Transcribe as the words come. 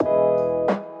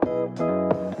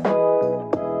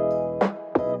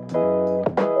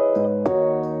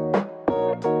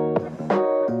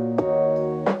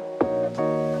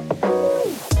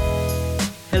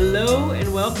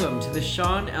to the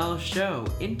Sean L. Show,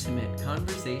 intimate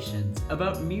conversations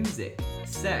about music,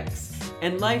 sex,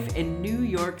 and life in New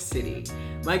York City.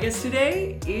 My guest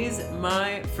today is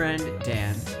my friend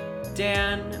Dan.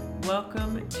 Dan,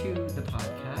 welcome to the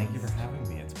podcast. Thank you for having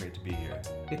me. It's great to be here.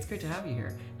 It's great to have you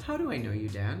here. How do I know you,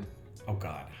 Dan? Oh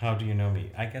God, how do you know me?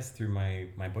 I guess through my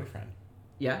boyfriend.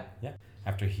 Yeah? Yeah.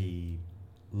 After he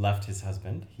left his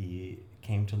husband, he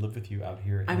came to live with you out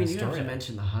here in I mean, you Astoria. don't have to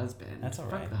mention the husband. That's all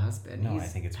right. Fuck the husband. No, He's I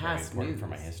think it's very past important news. for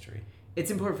my history. It's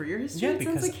important for your history? Yeah, It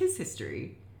sounds because- like his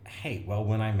history. Hey, well,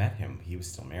 when I met him, he was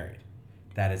still married.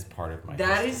 That is part of my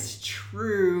That history. is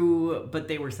true, but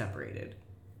they were separated.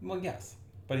 Well, yes.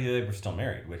 But they were still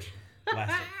married, which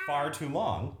lasted far too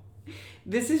long.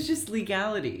 This is just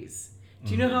legalities. Do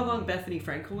you know how long Bethany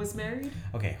Frankel was married?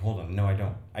 Okay, hold on. No, I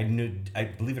don't. I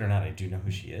believe it or not, I do know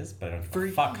who she is, but I don't For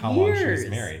fuck how years. long she was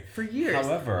married. For years.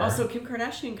 However, Also, Kim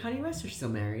Kardashian and Kanye West are still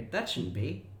married. That shouldn't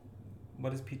be.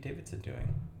 what is Pete Davidson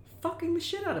doing? Fucking the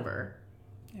shit out of her.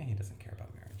 Yeah, he doesn't care about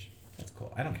marriage. That's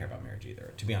cool. I don't care about marriage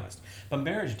either, to be honest. But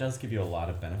marriage does give you a lot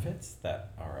of benefits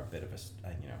that are a bit of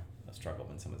a struggle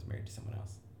when someone's married to someone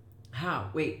else.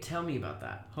 How? Wait, tell me about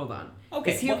that. Hold on.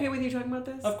 Okay, Is he well- okay with you talking about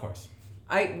this? Of course.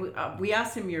 We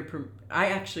asked him I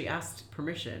actually asked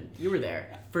permission. You were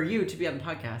there for you to be on the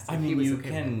podcast. I if he mean, was you okay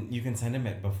with it. can send him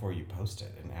it before you post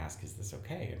it and ask, is this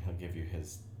okay? And he'll give you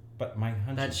his. But my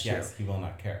hunch That's is true. yes, he will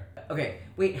not care. Okay,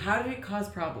 wait. How did it cause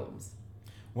problems?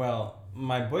 Well,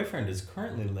 my boyfriend is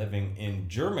currently living in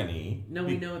Germany. No,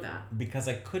 we know that. Because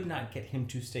I could not get him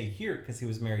to stay here because he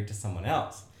was married to someone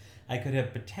else. I could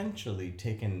have potentially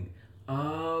taken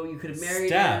Oh, you could have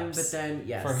married him, but then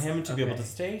yes, for him to be able okay. to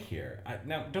stay here.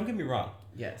 Now, don't get me wrong.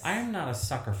 Yes. I am not a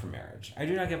sucker for marriage. I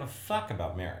do not give a fuck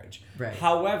about marriage. Right.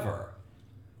 However,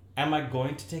 am I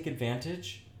going to take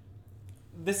advantage?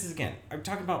 This is, again, I'm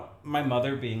talking about my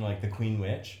mother being like the queen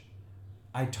witch.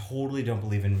 I totally don't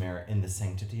believe in the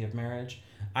sanctity of marriage.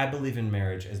 I believe in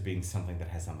marriage as being something that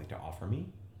has something to offer me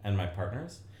and my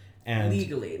partners. And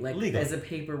legally, as a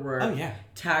paperwork, Oh, yeah.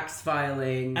 tax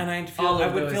filing, And I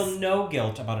would feel no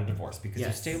guilt about a divorce because you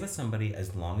Yes. stay with somebody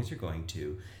as long as you're going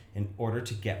to in order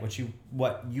to get what you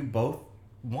both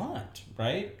want,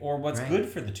 right? Or what's Right. good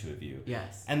for the two of you.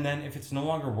 Yes. And then if it's no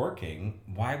longer working,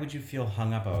 why would you feel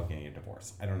hung up about getting a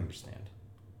divorce? I don't understand.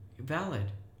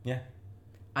 Valid. Yeah.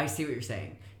 I see what you're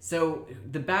saying. So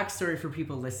the backstory for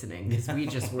people listening, because we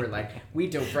just were like, we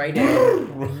dove right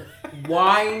in.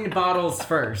 Wine bottles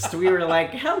first. We were like,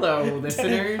 hello,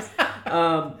 listeners.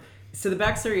 So the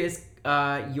backstory is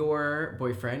your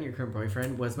current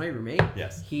boyfriend, was my roommate.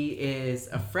 Yes. He is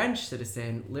a French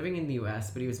citizen living in the U.S.,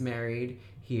 but he was married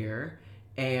here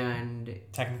and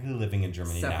Technically living in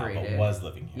Germany now, separated. but was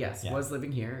living here. Yes, Yeah. was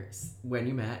living here when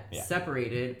you met. Yeah.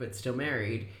 Separated, but still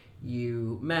married.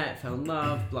 You met, fell in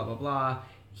love, blah, blah, blah.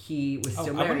 He was still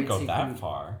I married. wouldn't go so you that couldn't-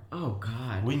 far. Oh,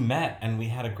 God. We met and we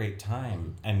had a great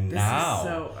time. And This now, is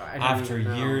so... I don't after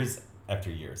even know. years,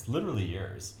 literally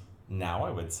years, now I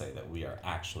would say that we are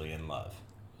actually in love.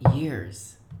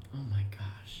 Years. Oh, my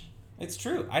gosh. It's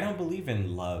true. I don't believe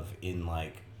in love in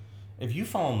if you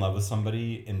fall in love with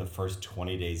somebody in the first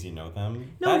 20 days you know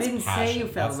them. No, I that's didn't say passion. you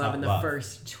fell That's in love not in the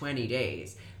first 20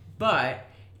 days. But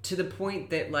to the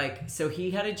point that, so he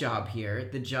had a job here.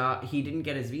 He didn't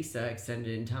get his visa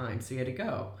extended in time, so he had to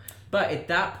go. But at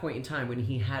that point in time, when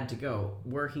he had to go,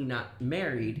 were he not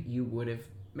married, you would have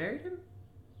married him?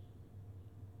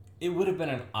 It would have been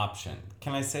an option.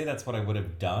 Can I say that's what I would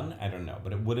have done? I don't know.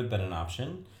 But it would have been an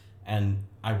option. And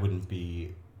I wouldn't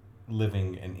be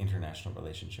living an international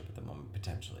relationship at the moment,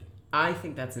 potentially. I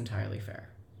think that's entirely fair.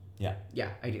 Yeah. Yeah,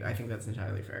 I do. I think that's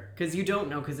entirely fair. Because you don't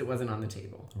know because it wasn't on the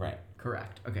table. Right.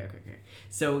 Correct. Okay.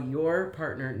 So your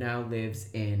partner now lives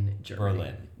in Germany.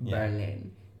 Berlin. Yeah.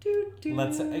 Berlin.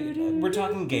 We're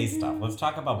talking gay stuff. Let's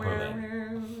talk about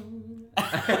Berlin.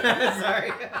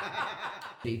 Sorry.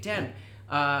 Dan,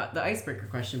 the icebreaker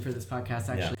question for this podcast,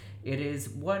 actually, it is,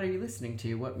 what are you listening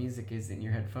to? What music is in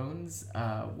your headphones?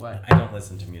 What? I don't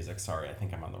listen to music. Sorry, I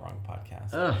think I'm on the wrong podcast.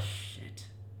 Oh, shit.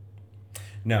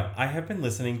 No, I have been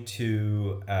listening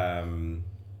to...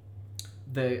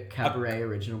 The Cabaret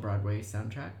original Broadway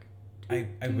soundtrack?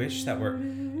 I wish that were...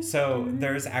 So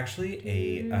there's actually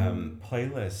a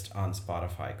playlist on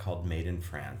Spotify called Made in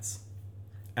France.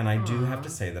 And I do have to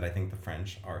say that I think the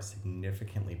French are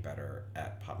significantly better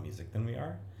at pop music than we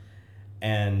are.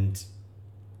 And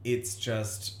it's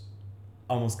just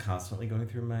almost constantly going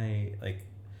through my...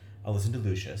 I'll listen to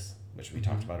Lucius, which we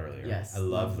talked about earlier. Yes, I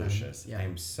love them. Lucius. Yeah. I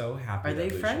am so happy Are they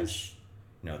Lucius... French?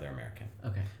 No, they're American.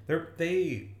 Okay.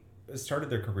 They started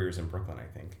their careers in Brooklyn,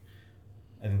 I think.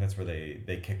 I think that's where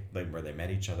they kicked, where they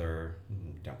met each other.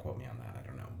 Don't quote me on that. I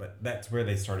don't know. but that's where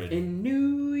they started. In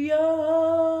New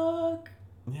York.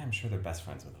 Yeah, I'm sure they're best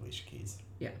friends with Alicia Keys.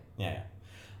 Yeah. Yeah.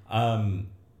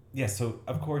 Yeah, so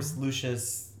of course,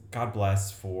 Lucius, God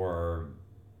bless for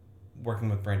working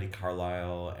with Brandi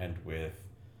Carlile and with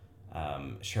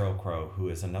Sheryl Crow, who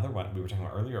is another one. We were talking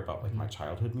about earlier about like my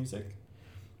childhood music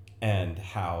and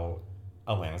how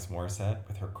Alanis Morissette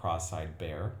with her Cross-Eyed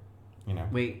Bear, you know.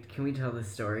 Wait, can we tell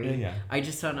this story? Yeah. I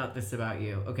just found out this about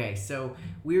you. Okay, so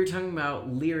we were talking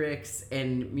about lyrics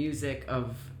and music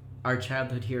of our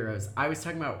childhood heroes. I was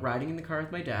talking about riding in the car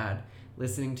with my dad,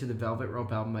 listening to the Velvet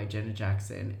Rope album by Janet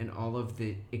Jackson, and all of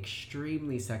the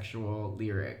extremely sexual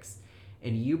lyrics.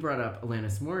 And you brought up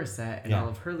Alanis Morissette and all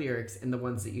of her lyrics and the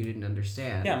ones that you didn't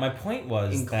understand. Yeah, my point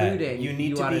was including that you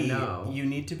need you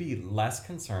need to be less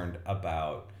concerned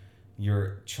about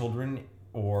your children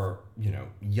or, you know,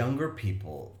 younger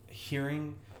people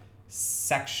hearing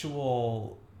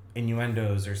sexual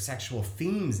innuendos or sexual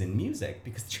themes in music,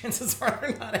 because chances are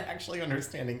they're not actually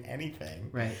understanding anything.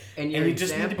 Right. And you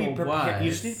just need to be prepared.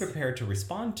 You just need to be prepared to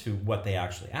respond to what they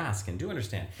actually ask and do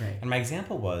understand. Right. And my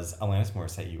example was Alanis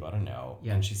Morissette, You Ought to Know.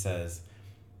 Yeah. And she says,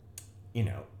 you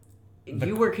know,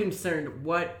 you were concerned,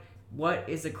 what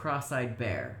is a cross-eyed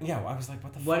bear? Yeah, I was like,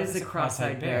 what the fuck What is a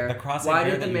cross-eyed bear? The cross-eyed Why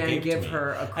bear did the that you man gave give to me.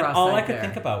 her a cross-eyed bear? And all I could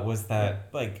think about was that,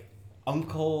 like,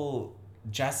 Uncle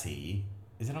Jesse...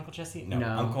 Is it Uncle Jesse? No.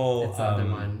 Uncle... it's the other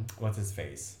one. What's his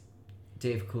face?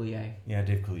 Dave Coulier. Yeah,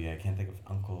 Dave Coulier. I can't think of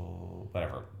Uncle...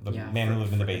 Whatever. The man who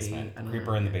lived in the basement.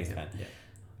 Creeper in the basement. Yeah.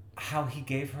 How he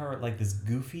gave her, like, this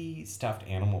goofy stuffed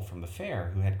animal from the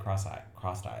fair who had crossed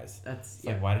eyes. That's...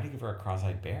 Like, why did he give her a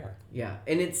cross-eyed bear? Yeah.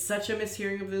 And it's such a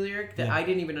mishearing of the lyric that I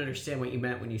didn't even understand what you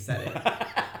meant when you said it.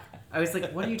 I was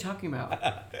like, what are you talking about?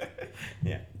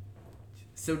 Yeah.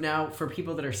 So now, for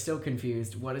people that are still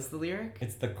confused, what is the lyric?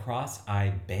 It's the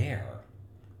cross-eyed bear.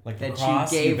 Like the that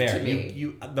cross you gave bear. to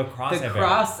me. The cross-eyed bear. The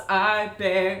cross-eyed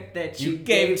bear that you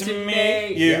gave to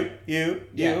me.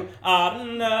 You ought to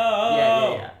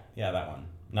know. Yeah. Yeah, that one.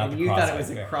 Not and the you cross-eyed thought it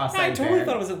was bear. a cross-eyed bear. I totally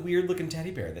thought it was a weird-looking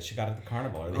teddy bear that she got at the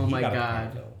carnival. Or that oh he my got God.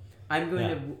 At the carnival. I'm going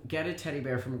to get a teddy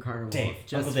bear from a carnival. Dave.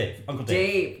 Uncle Dave. Uncle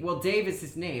Dave. Well, Dave is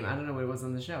his name. I don't know what it was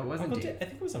on the show. It wasn't Dave. I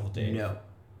think it was Uncle Dave. No.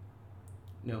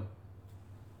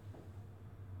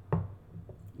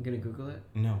 I'm going to Google it.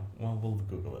 No. Well, we'll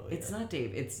Google it later. It's not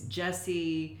Dave. It's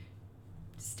Jesse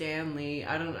Stanley.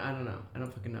 I don't know. I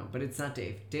don't fucking know. But it's not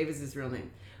Dave. Dave is his real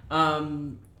name.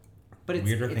 But it's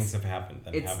weirder things have happened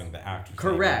than having the actor.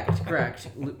 Correct.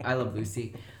 I love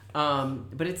Lucy.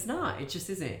 But it's not. It just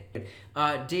isn't.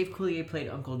 Dave Coulier played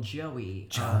Uncle Joey.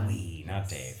 Joey, not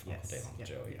Dave. Yes. Uncle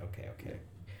Joey. Okay.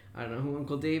 I don't know who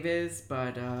Uncle Dave is,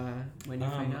 but when you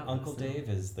find out, Uncle Dave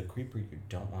is the creeper you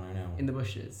don't want to know. In the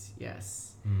bushes,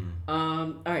 yes.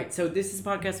 All right, so this is a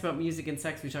podcast about music and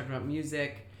sex. We talked about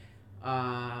music.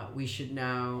 We should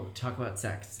now talk about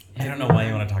sex. I don't know why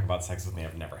you want to talk about sex with me.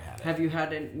 I've never had it. Have you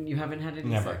had it? You haven't had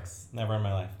any sex? Never in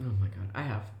my life. Oh my God, I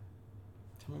have.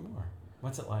 Tell me more.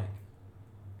 What's it like?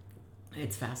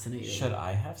 It's fascinating. Should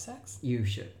I have sex? You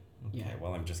should. Okay,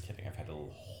 well, I'm just kidding. I've had a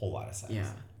whole lot of sex. Yeah.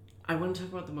 I want to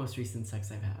talk about the most recent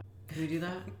sex I've had. Can we do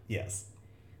that? Yes.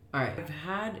 All right. I've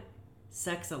had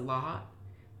sex a lot.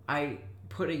 I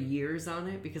put a years on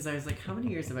it because I was like, how many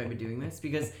years have I been doing this?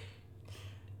 Because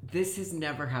this has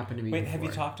never happened to me before. Have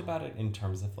you talked about it in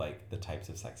terms of, like, the types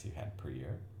of sex you had per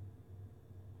year?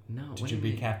 No. Did you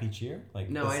recap each year? Like,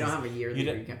 no, I don't have a yearly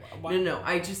recap. No.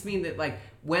 I just mean that, like,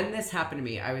 when this happened to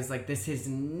me, I was like, this has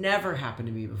never happened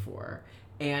to me before.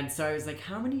 And so I was like,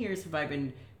 how many years have I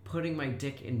been putting my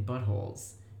dick in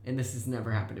buttholes? And this has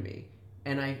never happened to me.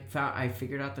 And I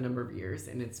figured out the number of years,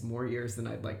 and it's more years than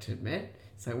I'd like to admit.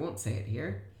 So I won't say it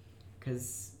here,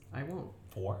 because I won't.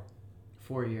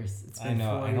 4 years. It's been I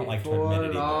know. I don't like to admit it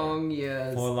either. 4 long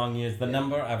years. 4 long years. The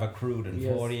number I've accrued in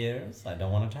 4 years. I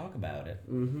don't want to talk about it.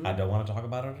 Mm-hmm. I don't want to talk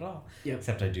about it at all. Yep.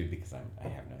 Except I do because I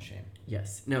have no shame.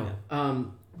 Yes. No. Yeah.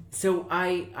 So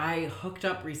I hooked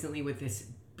up recently with this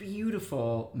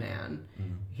beautiful man.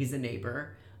 Mm-hmm. He's a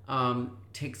neighbor.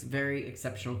 Takes very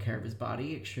exceptional care of his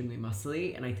body, extremely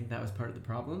muscly, and I think that was part of the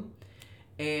problem.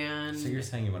 And so you're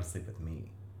saying you want to sleep with me?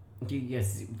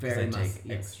 Yes, very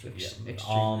much.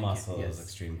 All muscles,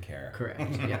 extreme care. Correct.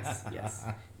 Yes.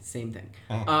 Same thing.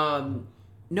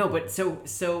 No, but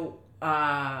so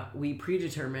we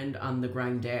predetermined on the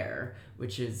Grindr,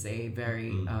 which is a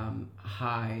very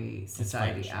high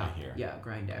society app. Yeah,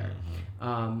 Grindr.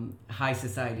 Mm-hmm. High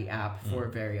society app for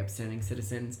very upstanding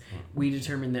citizens. We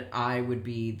determined that I would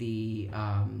be the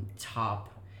top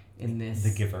in this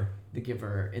The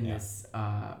giver in this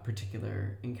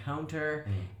particular encounter.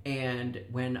 And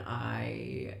when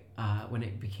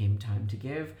it became time to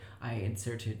give, I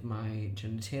inserted my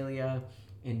genitalia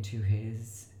into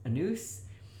his anus,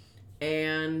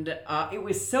 and it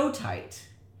was so tight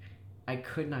I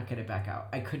could not get it back out.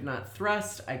 I could not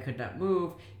thrust, I could not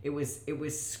move. It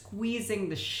was squeezing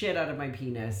the shit out of my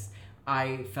penis.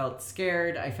 I felt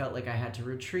scared. I felt like I had to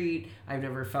retreat. I've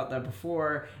never felt that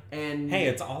before. And hey,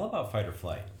 it's all about fight or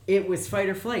flight. It was fight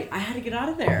or flight. I had to get out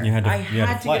of there. I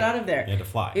had to get out of there. You had to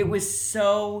fly. It was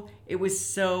so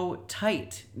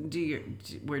tight.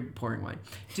 We're pouring wine.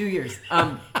 Do yours.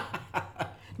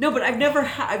 No, but I've never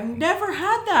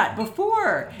had that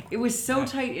before. It was so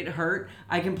tight it hurt.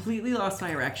 I completely lost my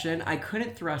erection. I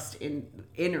couldn't thrust in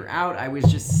or out. I was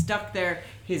just stuck there.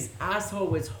 His asshole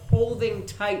was holding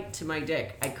tight to my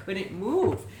dick. I couldn't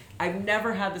move. I've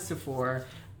never had this before.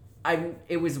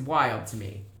 It was wild to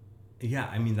me. Yeah,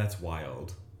 I mean, that's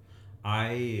wild.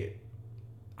 I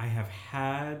have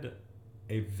had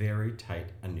a very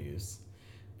tight anus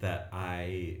that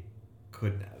it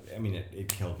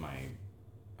killed my...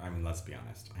 I mean, let's be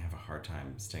honest. I have a hard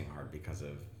time staying hard because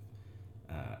of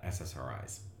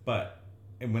SSRIs. But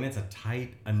when it's a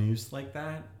tight anus like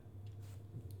that,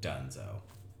 donezo.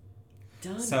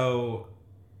 Done. So,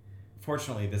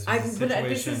 fortunately, this was a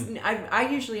situation... I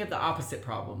usually have the opposite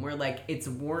problem, where, like, it's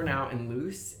worn out and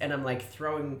loose, and I'm, like,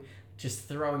 throwing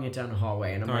it down the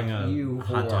hallway, and I'm throwing like, you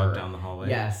hot dog down the hallway?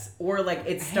 Yes. Or, like,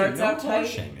 it starts out tight.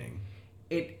 Shaming.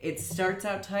 It starts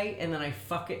out tight, and then I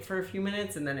fuck it for a few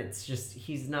minutes, and then it's just,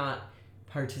 he's not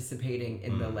participating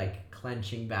in the, like,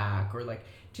 clenching back, or, like,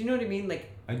 do you know what I mean? Like,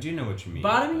 I do know what you mean.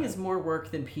 Bottoming is more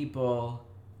work than people...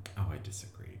 Oh, I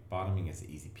disagree. Bottoming is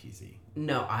easy peasy.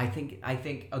 No, I think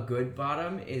a good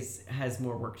bottom has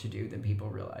more work to do than people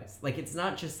realize. Like, it's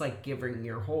not just, like, giving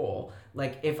your hole.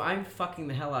 Like, if I'm fucking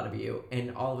the hell out of you,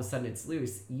 and all of a sudden it's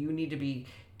loose, you need to be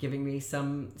giving me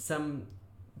some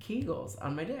Kegels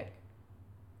on my dick.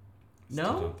 No?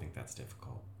 Still don't think that's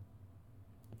difficult.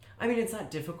 I mean, it's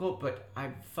not difficult, but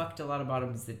I've fucked a lot of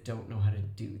bottoms that don't know how to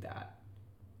do that.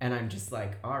 And I'm just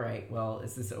like, all right, well,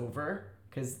 is this over?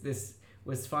 Because this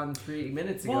was fun 3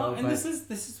 minutes ago. Well, and this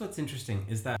is what's interesting,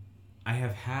 is that I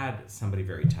have had somebody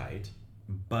very tight,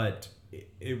 but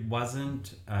it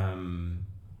wasn't, I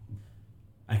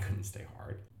couldn't stay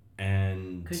hard.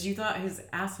 And... Because you thought his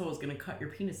asshole was going to cut your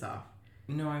penis off.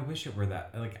 No, I wish it were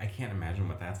that. Like, I can't imagine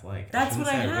what that's like. That's what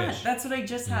I had. That's what I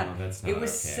just had. No, that's not it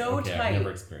was okay. so okay, tight. I've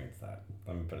never experienced that.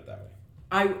 Let me put it that way.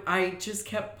 I just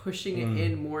kept pushing it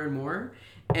in more and more.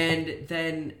 And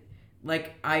then,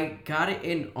 like, I got it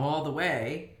in all the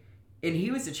way. And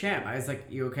he was a champ. I was like,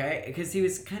 you okay? Because he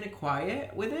was kind of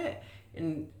quiet with it.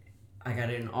 And I got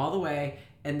it in all the way.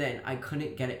 And then I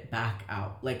couldn't get it back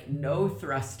out. Like, no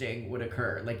thrusting would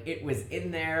occur. Like, it was in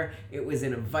there. It was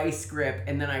in a vice grip.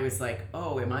 And then I was like,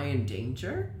 oh, am I in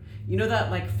danger? You know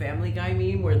that, like, Family Guy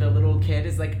meme where the little kid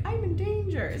is like, I'm in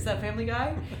danger. Is that Family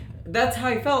Guy? That's how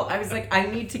I felt. I was like, I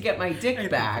need to get my dick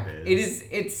back.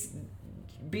 It's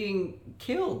being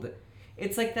killed.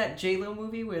 It's like that J-Lo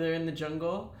movie where they're in the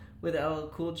jungle with LL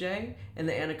Cool J. And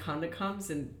the anaconda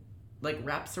comes and... like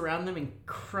wraps around them and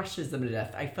crushes them to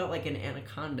death. I felt like an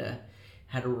anaconda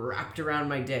had wrapped around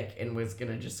my dick and was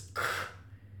gonna just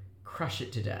crush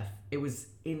it to death. It was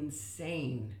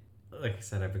insane. Like I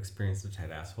said, I've experienced a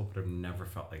tight asshole, but I've never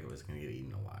felt like it was gonna get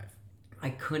eaten alive. I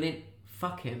couldn't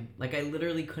fuck him. Like, I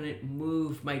literally couldn't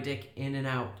move my dick in and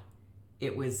out.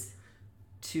 It was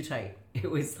too tight. It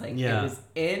was like, It was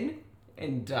in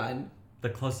and done. The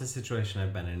closest situation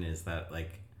I've been in is that, like,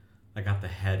 I got the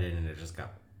head in and it just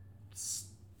got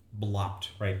blopped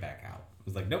right back out. It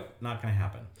was like, nope, not gonna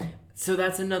happen. So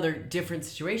that's another different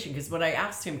situation, because what I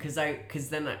asked him, because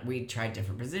then we tried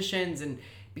different positions, and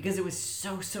because it was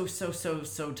so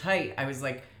tight, I was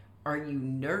like, are you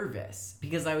nervous?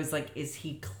 Because I was like, is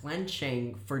he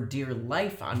clenching for dear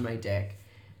life on my dick?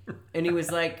 And he was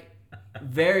like,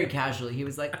 very casually, he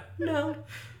was like, no,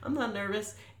 I'm not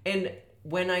nervous. And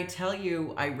when I tell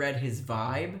you I read his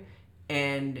vibe,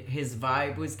 and his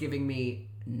vibe was giving me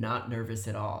not nervous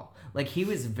at all. Like, he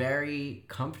was very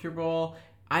comfortable.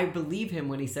 I believe him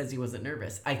when he says he wasn't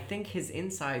nervous. I think his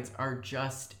insides are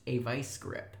just a vice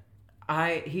grip.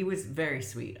 He was very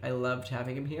sweet. I loved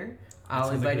having him here. I'll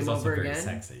invite him over again.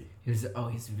 Sexy. He's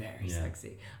very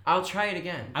sexy. I'll try it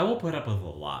again. I will put up with a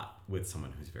lot with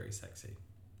someone who's very sexy.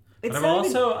 It's but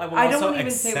I don't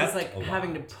even say it was like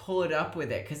having to pull it up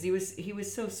with it, because he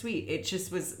was so sweet. It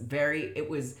just was it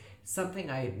was something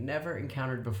I had never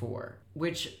encountered before,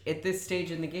 which at this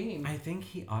stage in the game... I think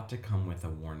he ought to come with a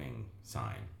warning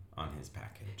sign. on his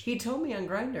package. He told me on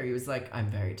Grindr, he was like, I'm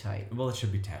very tight. Well, it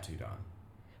should be tattooed on.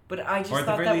 But I just Or at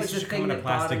thought the that very was least, the it should come thing in a that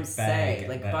plastic bottoms bag say.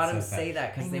 Like, that bottoms says say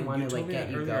that because I they know, want to, told like, me get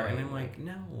that you earlier, going. And I'm like,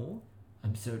 no.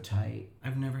 I'm so tight.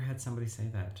 I've never had somebody say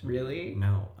that to me. Really?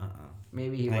 No,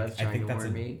 Maybe he Like, was I trying think to that's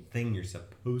warn a me. thing you're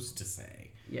supposed to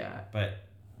say. Yeah. But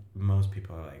most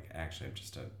people are like, actually, I'm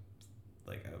just a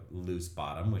loose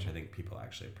bottom, which I think people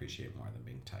actually appreciate more than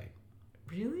being tight.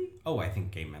 Really? Oh, I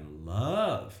think gay men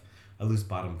love a loose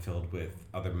bottom filled with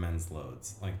other men's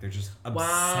loads. Like, they're just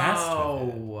obsessed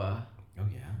with it. Wow. Oh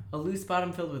yeah. A loose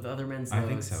bottom filled with other men's loads. I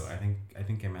think so. I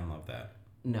think gay men love that.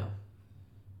 No.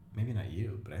 Maybe not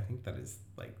you, but I think that is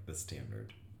like the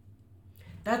standard.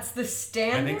 That's the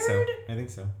standard? I think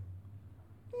so.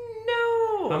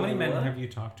 No. How many men have you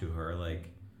talked to who are like,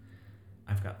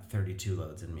 I've got 32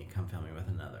 loads in me, come fill me with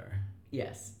another?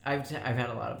 Yes. I've had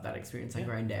a lot of that experience on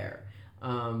Grindr.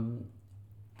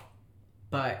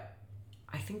 But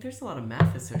I think there's a lot of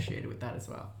math associated with that as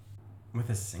well. With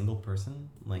a single person?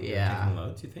 Like, taking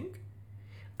loads, you think?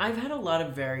 I've had a lot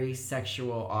of very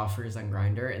sexual offers on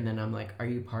Grindr, and then I'm like, are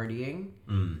you partying?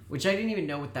 Which I didn't even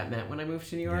know what that meant when I moved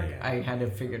to New York. Yeah. I had to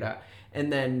figure it out.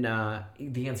 And then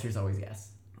the answer is always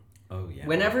yes. Oh, yeah.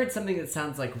 Whenever it's something that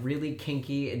sounds like really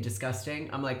kinky and disgusting,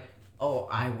 I'm like, oh,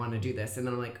 I want to do this. And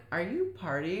then I'm like, are you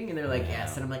partying? And they're like,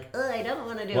 yes. And I'm like, oh, I don't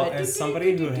want to do it. Well, as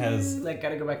somebody who has... Like,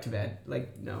 gotta go back to bed.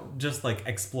 Like, no. Just, like,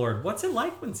 explored, what's it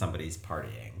like when somebody's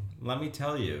partying? Let me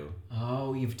tell you.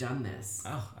 Oh, you've done this.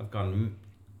 Oh, I've gone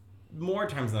more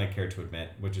times than I care to admit,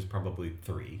 which is probably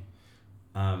 3.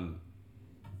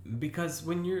 Because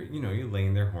when you're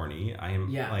laying there horny, I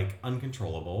am, like,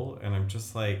 uncontrollable. And I'm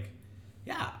just like,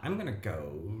 yeah, I'm going to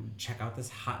go check out this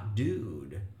hot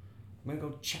dude. I'm going to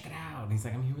go check it out. And he's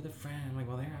like, I'm here with a friend. I'm like,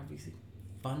 well, they're obviously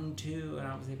fun, too. And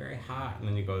obviously very hot. And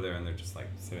then you go there and they're just, like,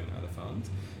 sitting there on the phones.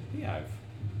 But yeah,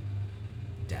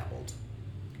 I've dabbled.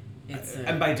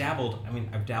 And by dabbled, I mean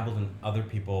I've dabbled in other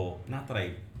people. Not that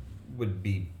I would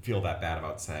feel that bad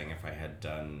about saying if I had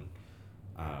done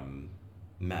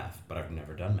meth, but I've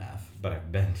never done meth. But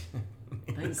I've been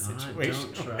in a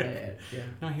situation. Don't try it. Yeah.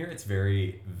 Now here it's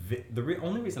very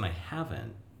only reason I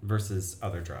haven't versus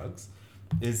other drugs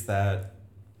is that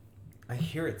I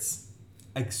hear it's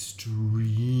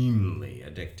extremely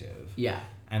addictive. Yeah.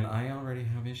 And I already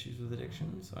have issues with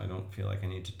addiction, so I don't feel like I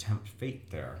need to tempt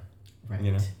fate there. Right.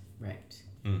 You know? Right.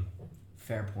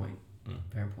 Fair point.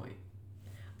 Fair point.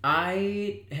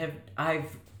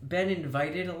 I've been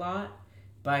invited a lot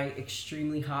by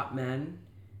extremely hot men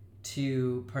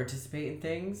to participate in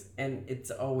things, and it's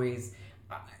always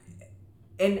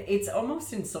and it's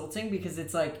almost insulting because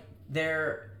it's like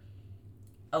they're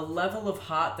a level of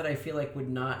hot that I feel like would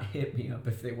not hit me up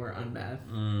if they weren't on meth.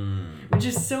 Which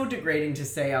is so degrading to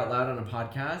say out loud on a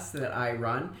podcast that I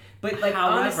run. But like,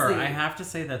 however, honestly, I have to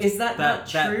say that not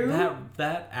true?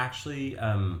 That actually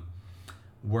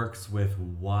works with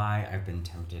why I've been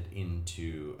tempted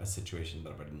into a situation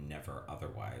that I would never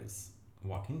otherwise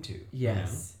walk into.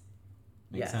 Yes.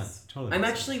 Makes sense. Totally. I'm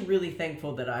actually really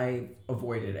thankful that I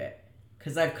avoided it.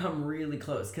 Because I've come really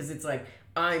close. Because it's like,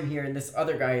 I'm here and this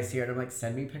other guy is here. And I'm like,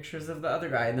 send me pictures of the other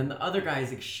guy. And then the other guy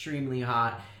is extremely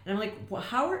hot. And I'm like, well,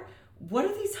 what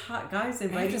are these hot guys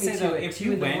inviting me to at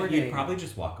 2 in the morning? You'd probably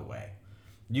just walk away.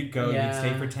 You'd go, you'd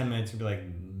stay for 10 minutes, you'd be like,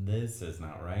 this is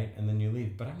not right. And then you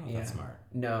leave. But I'm not that smart.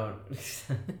 No.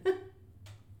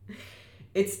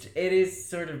 It is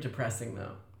sort of depressing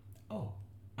though. Oh,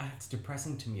 it's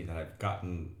depressing to me that I've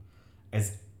gotten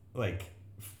as, like,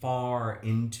 far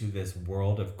into this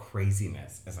world of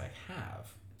craziness as I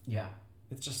have. Yeah.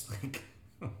 It's just like,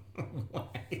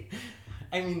 why?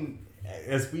 I mean,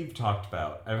 as we've talked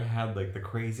about, I've had like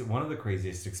one of the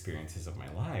craziest experiences of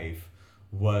my life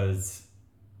was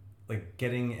like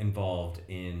getting involved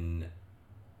in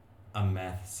a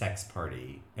meth sex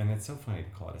party. And it's so funny to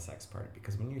call it a sex party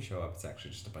because when you show up, it's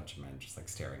actually just a bunch of men just like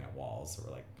staring at walls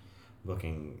or like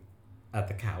looking at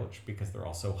the couch because they're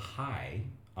all so high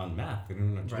on meth. They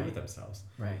don't know what to do with themselves.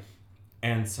 Right.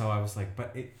 And so I was like,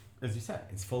 but it, as you said,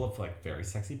 it's full of like very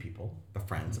sexy people. The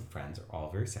friends of friends are all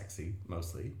very sexy,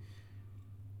 mostly.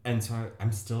 And so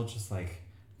I'm still just like,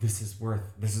 this is worth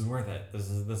it.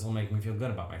 This will make me feel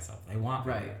good about myself. I want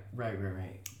Right.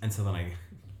 And so then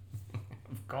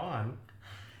I've gone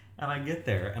and I get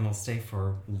there and I'll stay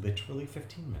for literally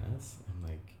 15 minutes. I'm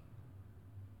like,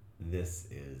 this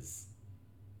is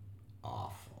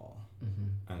awful.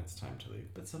 And it's time to leave.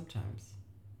 But sometimes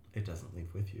it doesn't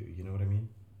leave with you. You know what I mean?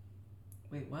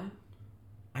 Wait, what?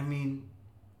 I mean,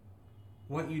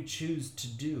 what you choose to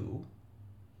do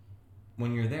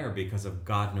when you're there because of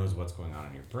God knows what's going on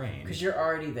in your brain. Because you're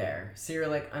already there. So you're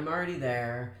like, I'm already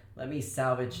there. Let me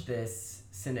salvage this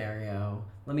scenario.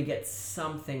 Let me get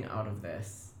something out of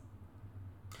this.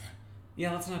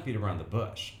 Yeah, let's not beat around the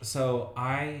bush. So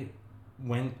I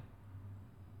went.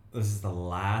 This is the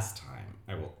last time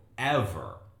I will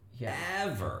ever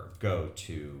go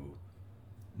to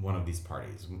one of these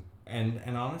parties. And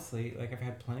honestly, like, I've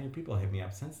had plenty of people hit me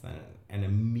up since then, and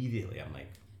immediately I'm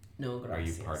like, no,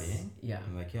 gracias. Are you partying? Yeah.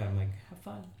 I'm like, yeah. I'm like, have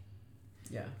fun.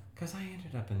 Yeah. Because I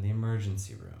ended up in the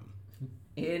emergency room.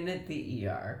 In the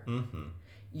ER. Mm-hmm.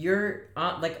 You're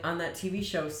on that TV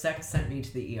show, Sex Sent Me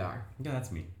to the ER. Yeah,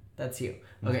 that's me. That's you.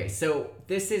 Okay, so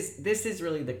this is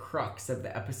really the crux of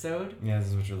the episode. Yeah, this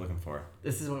is what you're looking for.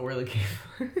 This is what we're looking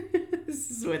for.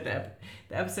 This is what the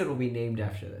episode will be named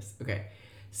after this. Okay,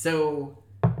 so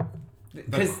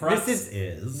because this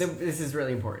is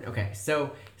really important. Okay,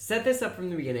 so set this up from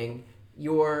the beginning.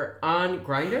 You're on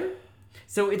Grindr.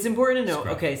 So it's important to know.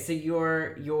 Scruff. Okay, so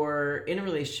you're in a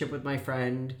relationship with my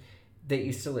friend that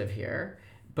used to live here,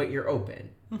 but you're open.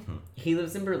 Mm-hmm. He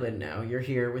lives in Berlin now. You're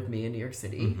here with me in New York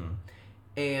City, mm-hmm.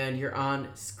 and you're on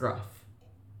Scruff.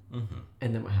 Mm-hmm.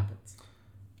 And then what happens?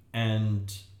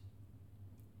 And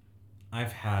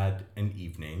I've had an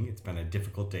evening. It's been a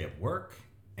difficult day at work,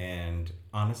 and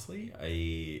honestly,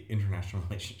 a international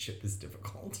relationship is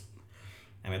difficult,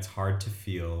 and it's hard to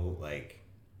feel like.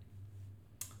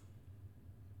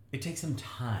 It takes some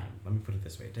time. Let me put it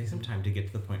this way. It takes some time to get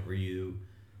to the point where you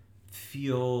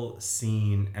feel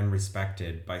seen and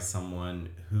respected by someone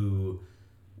who,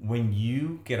 when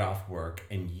you get off work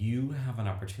and you have an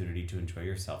opportunity to enjoy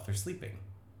yourself, they're sleeping.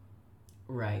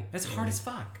 Right. That's hard as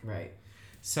fuck. Right.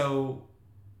 So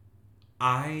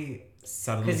I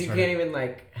suddenly because you can't even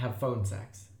like have phone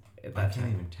sex at that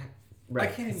time. Even text. Right.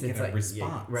 I can't even get a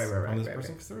response right, from this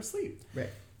person because they're asleep. Right.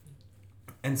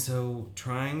 And so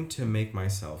trying to make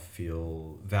myself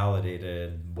feel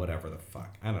validated, whatever the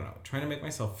fuck, I don't know. Trying to make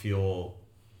myself feel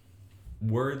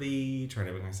worthy, trying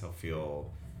to make myself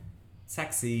feel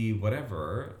sexy,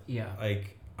 whatever. Yeah.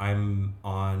 Like, I'm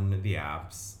on the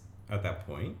apps at that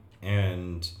point,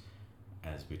 and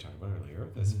as we talked about earlier,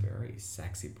 this very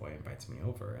sexy boy invites me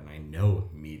over, and I know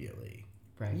immediately.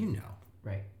 Right. You know.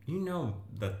 Right. You know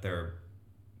that they're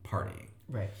partying.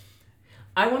 Right.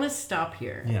 I want to stop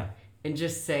here. Yeah. And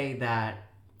just say that,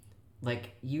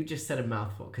 like, you just said a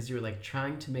mouthful because you were like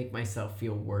trying to make myself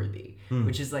feel worthy,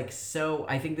 which is like so.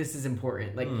 I think this is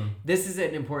important. Like, this is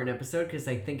an important episode because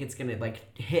I think it's gonna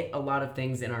like hit a lot of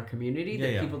things in our community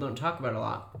that people don't talk about a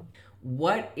lot.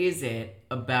 What is it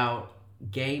about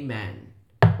gay men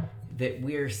that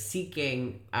we're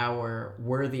seeking our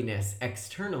worthiness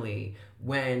externally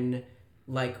when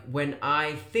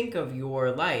I think of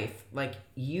your life, like,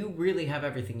 you really have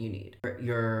everything you need.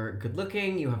 You're good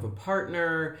looking, you have a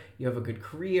partner, you have a good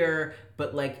career,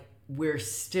 but like, we're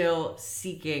still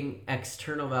seeking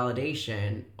external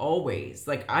validation always.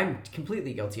 Like, I'm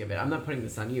completely guilty of it. I'm not putting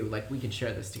this on you. Like, we can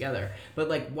share this together. But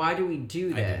like, why do we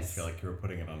do this? I didn't feel like you were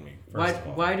putting it on me. First of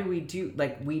all. Why do we do,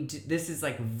 like, this is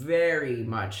like very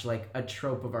much like a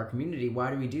trope of our community.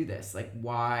 Why do we do this? Like,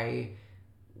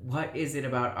 what is it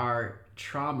about our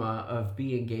trauma of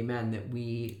being gay men that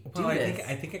we do this?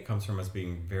 I think it comes from us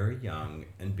being very young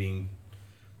and being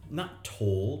not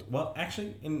told. Well,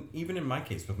 actually, even in my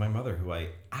case with my mother, who I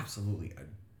absolutely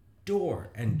adore,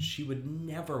 and she would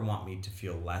never want me to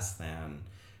feel less than,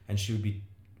 and she would be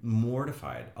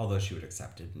mortified, although she would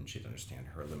accept it and she'd understand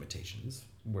her limitations,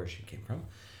 where she came from.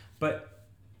 But,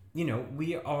 you know,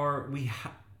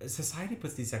 society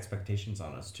puts these expectations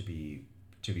on us to be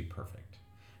perfect.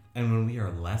 And when we are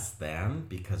less than,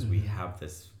 because we have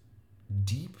this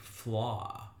deep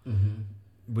flaw,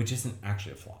 which isn't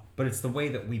actually a flaw, but it's the way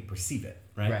that we perceive it,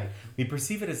 right? Right. We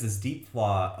perceive it as this deep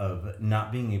flaw of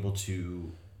not being able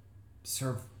to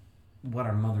serve what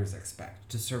our mothers expect,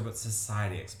 to serve what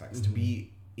society expects, to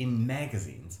be in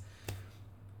magazines.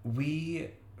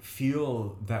 We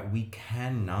feel that we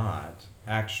cannot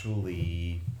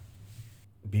actually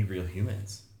be real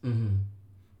humans.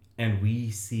 And we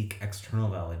seek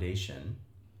external validation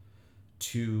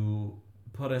to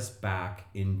put us back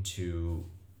into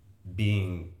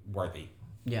being worthy.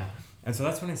 Yeah. And so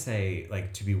that's when I say,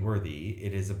 like, to be worthy,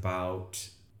 it is about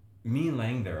me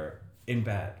laying there in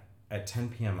bed at 10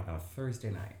 p.m. on a Thursday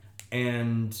night.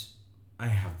 And I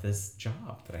have this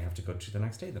job that I have to go to the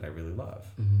next day that I really love.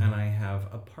 And I have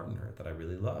a partner that I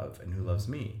really love and who loves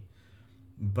me.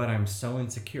 But I'm so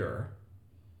insecure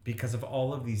because of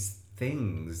all of these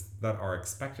things that are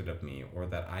expected of me, or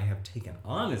that I have taken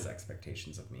on as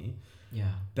expectations of me,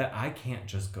 that I can't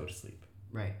just go to sleep.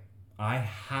 Right. I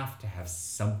have to have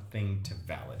something to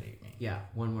validate me. Yeah,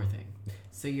 one more thing.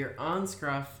 So you're on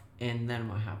Scruff, and then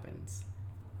what happens?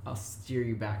 I'll steer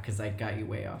you back because I got you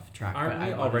way off track. Aren't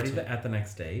we already at the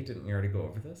next day? Didn't we already go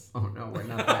over this? Oh, no, we're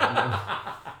not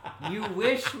that. No. You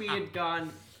wish we had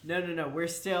gone... No. We're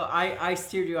still... I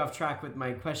steered you off track with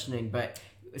my questioning, but...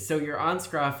 So you're on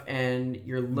Scruff, and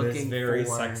you're looking this very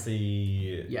for...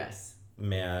 sexy... Yes.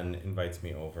 Man invites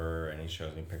me over, and he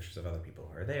shows me pictures of other people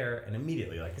who are there, and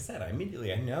immediately, like I said, I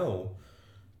know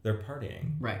they're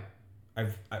partying. Right.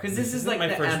 Because this is like my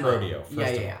the first MO. rodeo.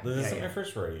 Yeah. This isn't my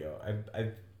first rodeo.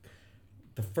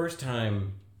 The first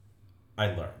time I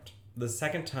learned. The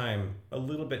second time, a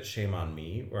little bit shame on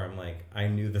me, where I'm like, I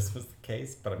knew this was the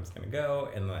case, but I'm just gonna go,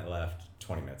 and then I left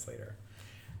 20 minutes later.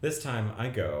 This time I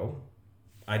go.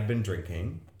 I'd been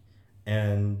drinking,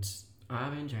 and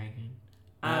I've been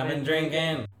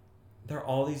drinking. There are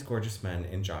all these gorgeous men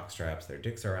in jock straps. Their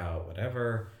dicks are out,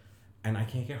 whatever, and I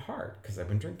can't get hard because I've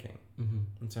been drinking. Mm-hmm.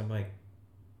 And so I'm like,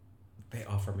 they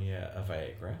offer me a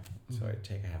Viagra, so I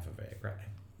take a half of Viagra. I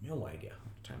have no idea how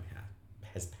much time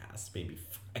has passed. Maybe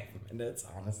 5 minutes,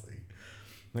 honestly.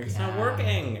 Like, it's not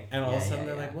working, and all of a sudden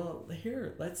they're like, well,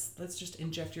 here, let's just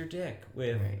inject your dick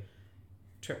with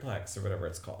triplex or whatever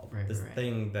it's called. This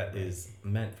thing that is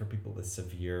meant for people with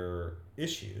severe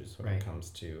issues when it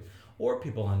comes to, or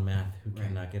people on meth who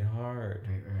cannot get hard.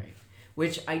 Right.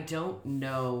 Which I don't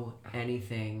know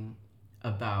anything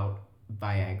about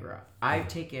Viagra. I've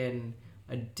taken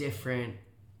a different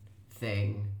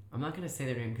thing. I'm not going to say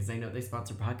their name because I know they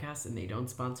sponsor podcasts and they don't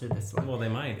sponsor this one. Well, they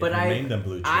might. But I name them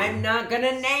Blue Chew. I'm not going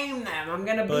to name them. I'm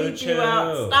going to Blue bleep you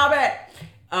out. Stop it.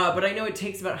 But I know it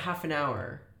takes about half an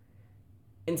hour.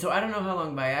 And so I don't know how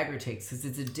long Viagra takes because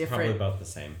it's a different... Probably about the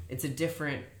same. It's a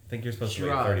different... I think you're supposed to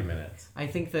wait 30 minutes. I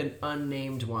think the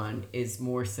unnamed one is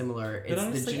more similar. But it's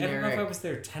honestly, the generic... I don't know if I was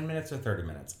there 10 minutes or 30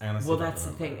 minutes. I honestly Well, don't that's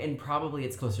remember. the thing. And probably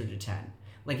it's closer to 10.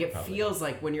 Like, it feels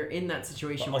like when you're in that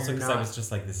situation but where also you're because not... I was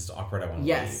just like, this is awkward, I want to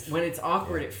Yes, leave. when it's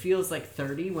awkward, it feels like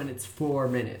 30. When it's 4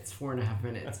 minutes, 4.5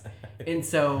 minutes. And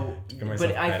so...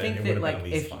 But I think that, like,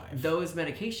 if 5. those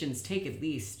medications take at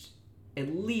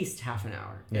least half an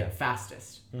hour at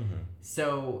fastest. Mm-hmm.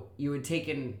 So you would take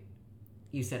in...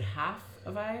 You said half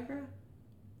of Viagra?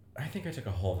 I think I took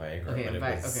a whole Viagra, Okay, but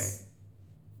it was...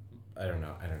 I don't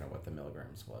know what the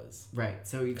milligrams was. Right,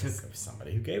 so you took... It was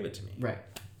somebody who gave it to me. Right.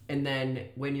 And then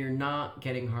when you're not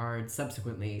getting hard,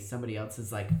 subsequently, somebody else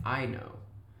is like, I know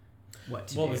what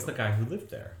to do. Well, it was the guy who lived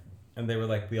there. And they were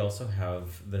like, we also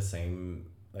have the same,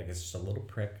 like, it's just a little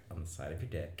prick on the side of your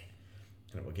dick.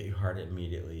 And it will get you hard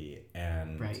immediately.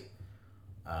 And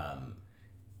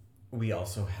we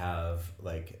also have,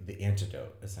 like, the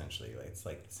antidote, essentially. Like, it's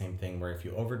like the same thing where if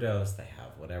you overdose, they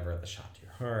have whatever, the shot to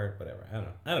your heart, whatever. I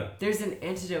don't know. There's an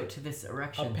antidote to this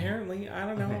erection. Apparently, I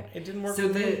don't know. Okay. It didn't work So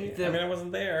for me. I mean, I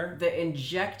wasn't there. The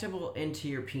injectable into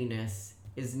your penis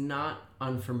is not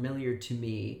unfamiliar to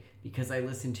me because I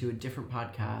listened to a different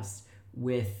podcast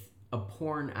with a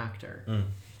porn actor.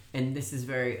 And this is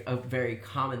a very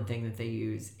common thing that they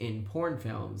use in porn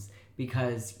films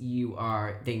because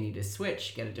they need to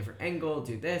switch, get a different angle,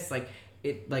 do this. Like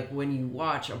when you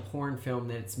watch a porn film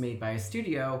that's made by a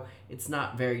studio, it's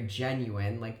not very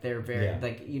genuine. Like they're very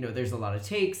there's a lot of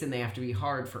takes and they have to be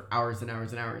hard for hours and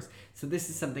hours and hours. So this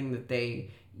is something that they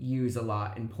use a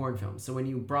lot in porn films. So when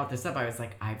you brought this up, I was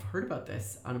like, I've heard about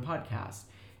this on a podcast.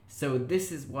 So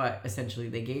this is what essentially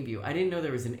they gave you. I didn't know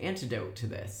there was an antidote to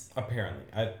this. Apparently,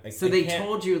 so they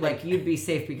told you like you'd be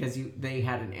safe because they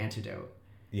had an antidote.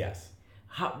 Yes.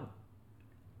 How?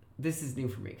 This is new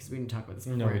for me because we didn't talk about this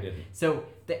before. No, we didn't. So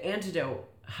the antidote.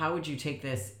 How would you take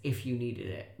this if you needed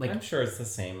it? Like I'm sure it's the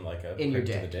same, like a in your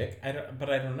dick. To the dick. I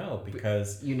don't know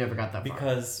because you never got that far.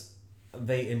 Because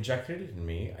they injected it in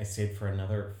me. I stayed for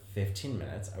another 15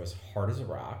 minutes. I was hard as a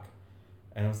rock,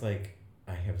 and I was like,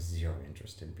 I have zero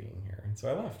interest in being here, and so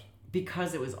I left.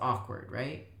 Because it was awkward,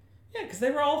 right? Yeah, because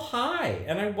they were all high,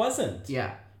 and I wasn't.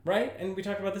 Yeah. Right? And we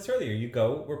talked about this earlier. You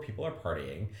go where people are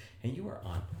partying, and you are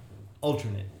on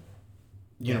alternate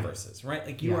universes, right?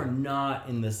 Like, you are not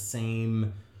in the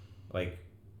same, like,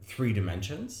 3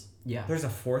 dimensions. Yeah. There's a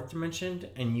 4th dimension,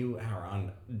 and you are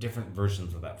on different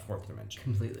versions of that 4th dimension.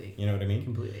 Completely. You know what I mean?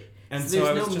 Completely. And so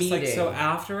I was just like, so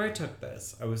after I took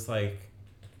this, I was like,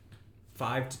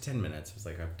 5 to 10 minutes. I was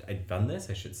like, I've done this.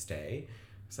 I should stay.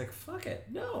 I was like, fuck it.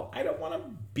 No, I don't want to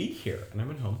be here. And I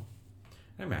went home.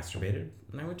 And I masturbated.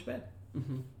 And I went to bed.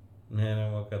 Mm-hmm. And then I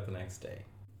woke up the next day.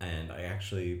 And I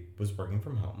actually was working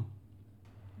from home.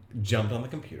 Jumped on the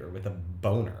computer with a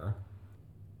boner.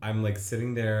 I'm like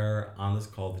sitting there on this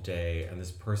call of the day. And this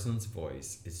person's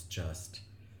voice is just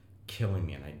killing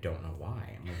me, and I don't know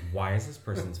why. I'm like, why is this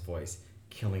person's voice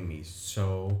killing me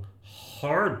so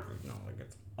hard? No, like,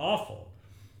 it's awful.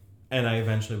 And I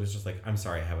eventually was just like, I'm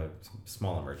sorry, I have a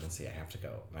small emergency. I have to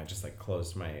go. And I just like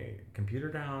closed my computer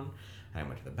down. And I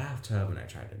went to the bathtub and I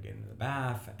tried to get into the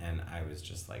bath. And I was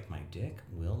just like, my dick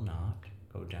will not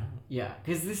go down. Yeah,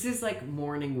 because this is like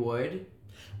morning wood.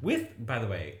 With, by the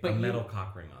way, a metal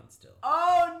cock ring on still.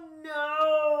 Oh,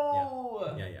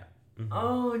 no! Yeah. Mm-hmm.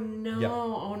 Oh, no. Yep.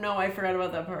 Oh, no, I forgot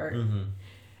about that part. Mm-hmm.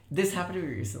 This happened to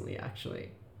me recently,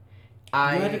 actually. You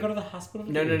had to go to the hospital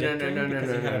to No, get no, your no, dick no, ring no, because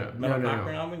no, you had no, a metal no, cock no.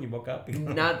 ring on when you woke up?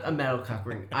 Not a metal cock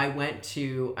ring. I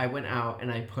went out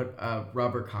and I put a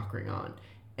rubber cock ring on,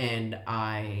 and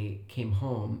I came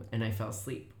home and I fell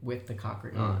asleep with the cock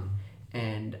ring on,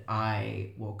 and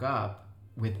I woke up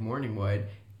with morning wood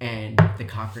and the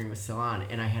cock ring was still on,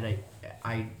 and I had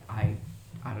I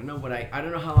don't know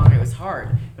how long it was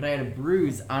hard, but I had a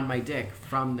bruise on my dick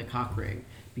from the cock ring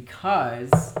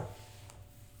because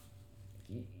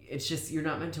it's just, you're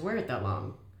not meant to wear it that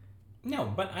long. No,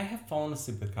 but I have fallen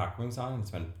asleep with cock rings on and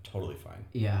it's been totally fine.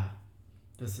 Yeah.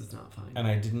 This is not fine. And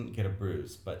I didn't get a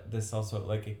bruise, but this also,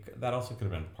 that also could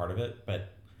have been part of it, but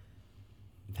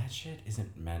that shit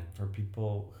isn't meant for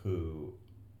people who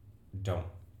don't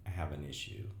have an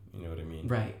issue. You know what I mean?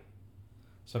 Right.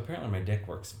 So apparently my dick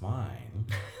works fine.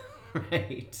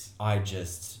 Right. I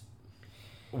just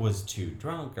was too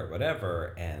drunk or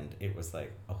whatever, and it was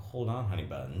like, oh, hold on, honey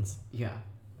buns. Yeah.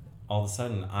 All of a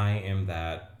sudden, I am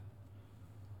that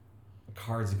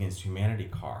Cards Against Humanity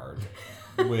card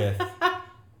with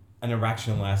an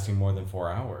erection lasting more than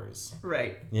 4 hours.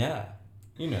 Right. Yeah.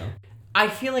 You know. I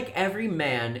feel like every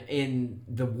man in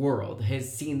the world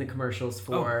has seen the commercials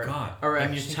for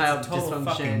erectile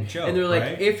dysfunction. Joke, and they're like,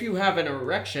 right? if you have an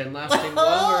erection lasting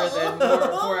longer than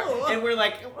 4, and we're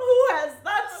like, who has,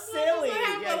 that's silly.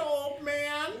 That old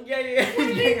man.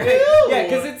 Yeah,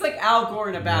 because it's like Al Gore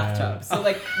in a bathtub. Yeah. So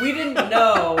like, we didn't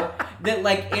know that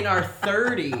like in our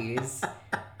 30s,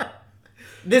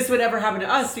 this would ever happen to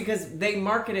us because they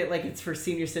market it like it's for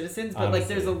senior citizens, but Honestly. like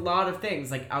there's a lot of things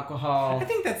like alcohol. I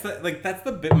think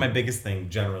my biggest thing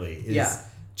generally is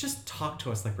just talk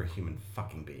to us like we're human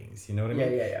fucking beings. You know what I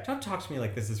mean? Yeah. Don't talk to me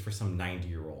like this is for some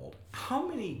 90-year-old. How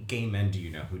many gay men do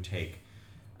you know who take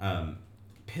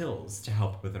pills to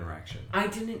help with an erection? I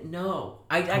didn't know.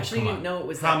 I actually didn't know it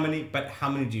was how many. But how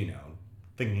many do you know?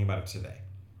 Thinking about it today.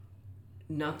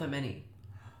 Not that many.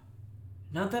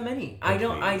 Not that many. Oh,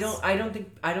 I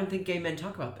don't think gay men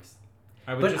talk about this.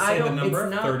 I would But just say the it's number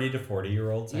of not- 30 to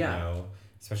 40-year-olds Yeah. I know,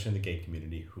 especially in the gay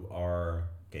community, who are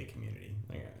gay community.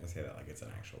 Like, I say that like it's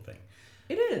an actual thing.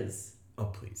 It is. Oh,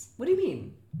 please. What do you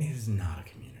mean? It is not a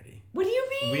community. What do you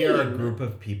mean? We are a group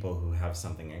of people who have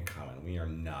something in common. We are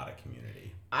not a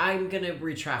community. I'm going to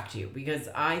retract you because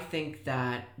I think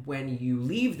that when you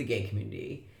leave the gay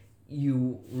community,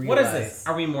 you realize... What is this?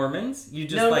 Are we Mormons? You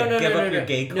just No, give up no. your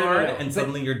gay No, card no. and But-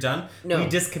 suddenly you're done? No. We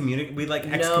discommunicate? We No,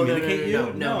 excommunicate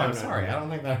you? no, I'm no, sorry. no. I don't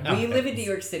think that We happens. live in New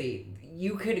York City.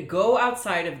 You could go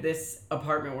outside of this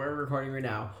apartment where we're recording right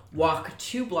now, walk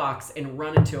 2 blocks, and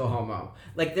run into a homo.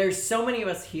 Like, there's so many of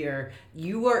us here.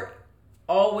 You are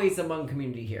always among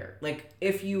community here. Like,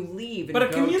 if you leave and But a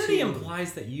go community to...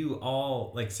 implies that you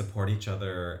all support each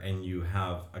other and you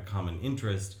have a common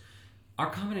interest. Our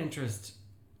common interest,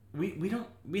 we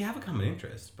have a common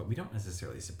interest, but we don't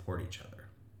necessarily support each other.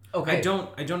 Okay. I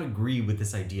don't agree with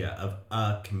this idea of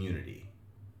a community.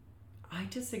 I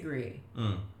disagree.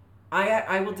 Mm.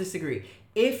 I will disagree.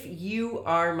 If you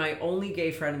are my only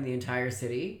gay friend in the entire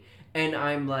city, and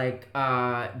I'm like,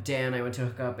 Dan, I went to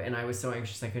hook up, and I was so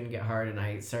anxious I couldn't get hard, and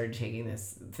I started taking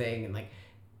this thing, and like,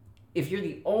 if you're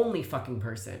the only fucking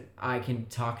person I can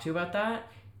talk to about that,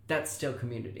 that's still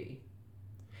community.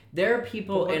 There are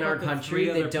people in our country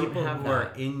that don't have who are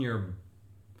that.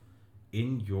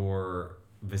 in your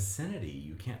vicinity.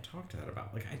 You can't talk to that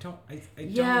about. Like, I don't.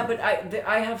 Yeah, but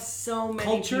I have so many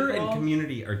culture people. and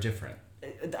community are different.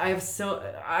 I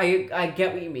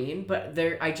get what you mean, but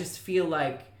I just feel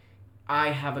like I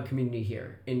have a community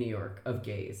here in New York of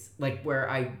gays, like where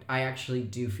I actually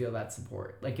do feel that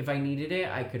support. Like if I needed it,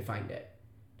 I could find it.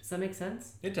 Does that make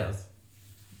sense? It does.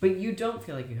 But you don't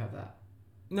feel like you have that.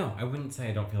 No, I wouldn't say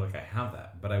I don't feel like I have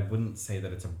that, but I wouldn't say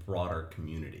that it's a broader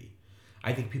community.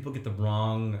 I think people get the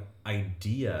wrong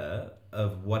idea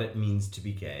of what it means to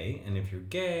be gay, and if you're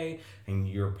gay and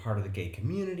you're part of the gay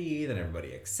community, then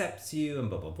everybody accepts you and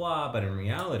blah blah blah. But in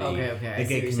reality, the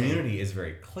gay community is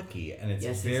very cliquey, and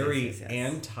it's very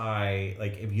anti.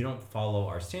 Like, if you don't follow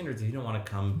our standards, if you don't want to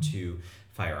come to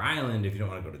Fire Island, if you don't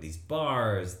want to go to these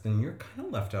bars, then you're kind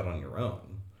of left out on your own.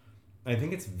 I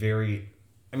think it's very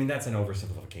I mean, that's an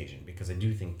oversimplification because I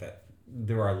do think that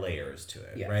there are layers to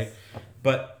it, Yes. right?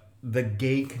 But the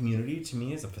gay community to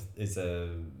me is a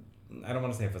I don't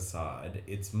want to say a facade.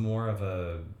 It's more of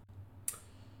a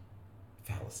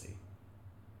fallacy.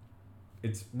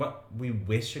 It's what we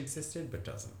wish existed but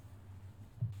doesn't.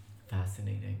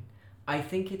 Fascinating. I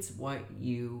think it's what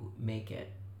you make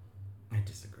it. I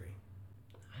disagree.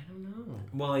 I don't know.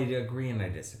 Well, I agree and I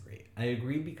disagree. I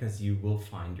agree because you will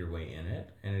find your way in it,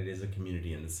 and it is a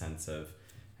community in the sense of,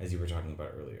 as you were talking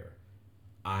about earlier,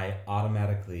 I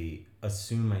automatically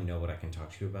assume I know what I can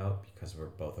talk to you about because we're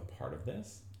both a part of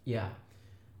this. Yeah.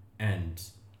 And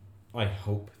I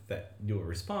hope that you'll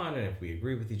respond, and if we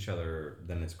agree with each other,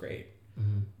 then it's great.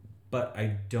 Mm-hmm. But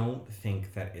I don't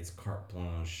think that it's carte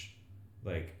blanche,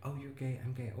 like, oh, you're gay,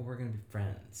 I'm gay, oh, we're going to be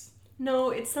friends. No,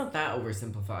 it's not that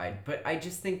oversimplified, but I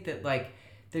just think that, like,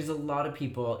 there's a lot of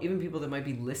people, even people that might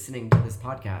be listening to this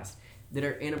podcast, that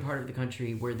are in a part of the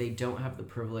country where they don't have the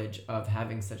privilege of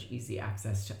having such easy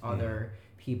access to other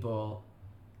people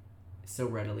so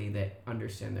readily that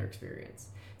understand their experience.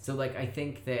 So, like, I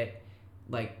think that,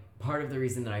 like, part of the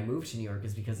reason that I moved to New York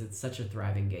is because it's such a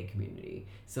thriving gay community.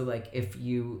 So, like, if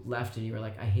you left and you were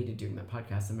like, I hated doing that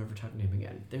podcast, I'm never talking to him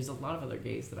again, there's a lot of other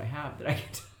gays that I have that I can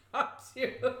talk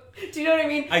to. Do you know what I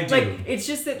mean? I do. Like, it's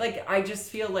just that, like, I just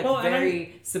feel, like, Well,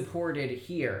 very supported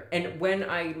here. And when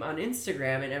I'm on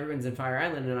Instagram and everyone's in Fire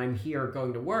Island and I'm here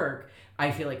going to work,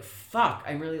 I feel like, fuck,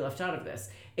 I'm really left out of this.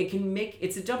 It can make,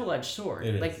 it's a double-edged sword.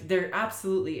 It is. Like, there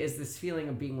absolutely is this feeling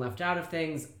of being left out of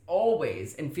things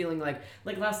always, and feeling like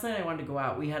last night I wanted to go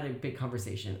out. We had a big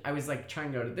conversation. I was like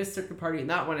trying to go to this circuit party and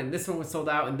that one, and this one was sold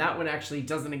out, and that one actually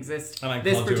doesn't exist And I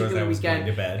this called you as particular I was weekend.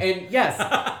 going to bed. And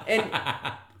yes,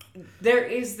 and there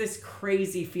is this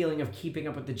crazy feeling of keeping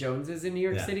up with the Joneses in New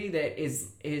York Yeah. City that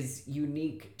is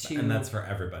unique to, And that's for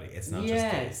everybody. It's not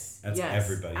just gays. That's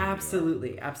everybody. in New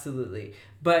York. Absolutely.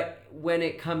 But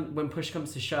when push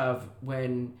comes to shove,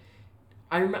 when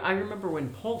I remember when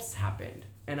Pulse happened,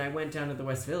 and I went down to the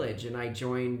West Village and I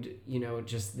joined,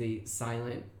 just the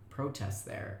silent protest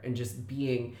there, and just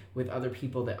being with other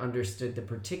people that understood the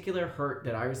particular hurt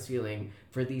that I was feeling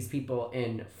for these people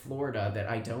in Florida that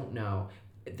I don't know,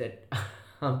 that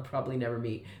I'll probably never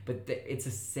meet, but it's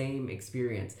the same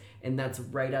experience, and that's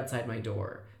right outside my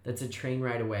door. That's a train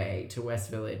ride away to West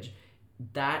Village.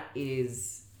 That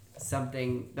is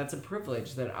something, that's a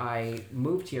privilege that I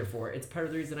moved here for. It's part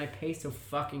of the reason I pay so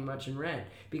fucking much in rent,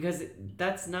 because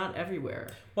that's not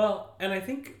everywhere. Well, and I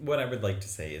think what I would like to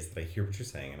say is that I hear what you're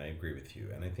saying and I agree with you.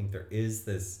 And I think there is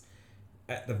this,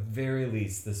 at the very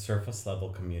least, the surface level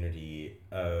community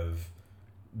of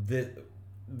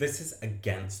this is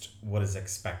against what is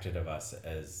expected of us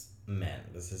as men.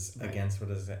 This is Right. against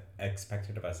what is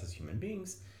expected of us as human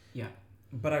beings. Yeah.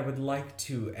 But I would like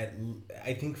to,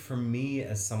 I think for me,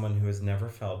 as someone who has never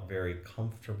felt very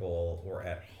comfortable or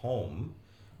at home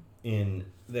in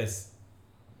this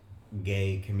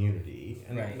gay community,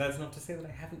 and Right. that's not to say that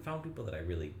I haven't found people that I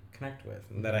really connect with,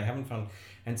 and that I haven't found,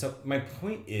 and so my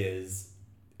point is,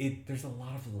 there's a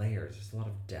lot of layers, there's a lot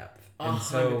of depth, and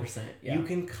so 100%, yeah. you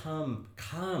can come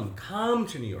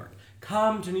to New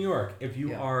York, if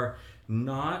you Yeah. are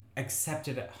not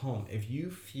accepted at home, if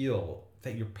you feel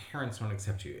that your parents don't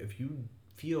accept you, if you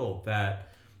feel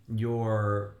that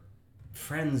your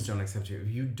friends don't accept you, if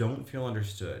you don't feel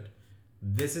understood,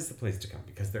 this is the place to come,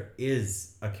 because there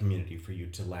is a community for you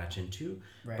to latch into.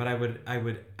 Right. But I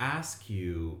would ask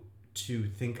you to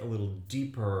think a little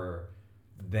deeper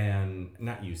than,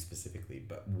 not you specifically,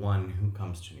 but one who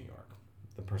comes to New York,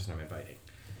 the person I'm inviting,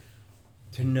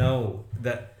 to know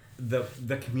that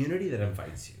the community that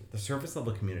invites you, the surface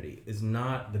level community, is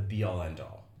not the be all end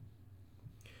all.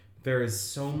 There is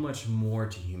so much more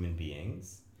to human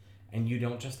beings, and you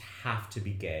don't just have to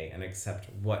be gay and accept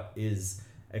what is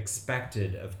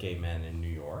expected of gay men in New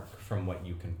York from what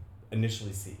you can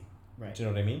initially see. Right. Do you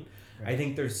know what I mean? Right. I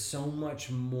think there's so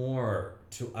much more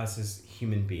to us as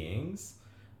human beings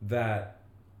that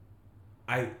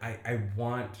I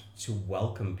want to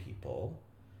welcome people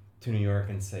to New York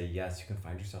and say, yes, you can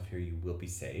find yourself here, you will be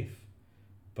safe.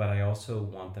 But I also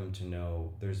want them to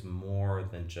know there's more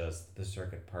than just the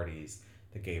circuit parties,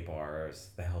 the gay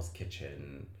bars, the Hell's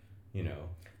Kitchen,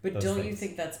 But those don't you things.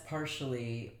 think that's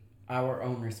partially our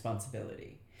own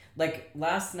responsibility? Like,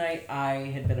 last night I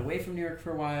had been away from New York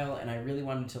for a while, and I really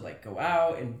wanted to, like, go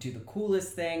out and do the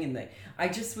coolest thing, and I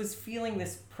just was feeling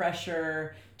this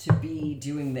pressure to be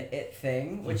doing the it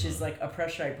thing, which is like a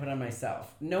pressure I put on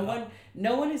myself. No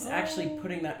one is actually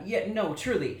putting that. Yeah, no,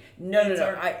 truly, no.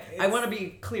 I want to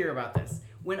be clear about this.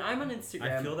 When I'm on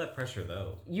Instagram, I feel that pressure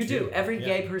though. you too. do. Every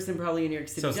Yeah. gay person probably in New York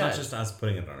City So it's does. not just us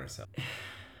putting it on ourselves.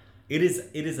 It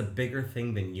is a bigger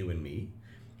thing than you and me.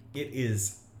 It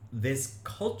is this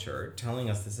culture telling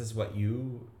us this is what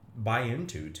you buy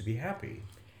into to be happy.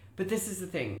 But this is the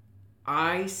thing.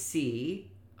 I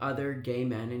see other gay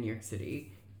men in New York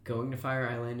City going to Fire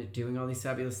Island, doing all these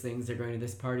fabulous things. They're going to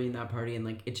this party and that party, and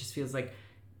like it just feels like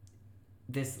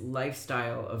this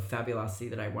lifestyle of fabulosity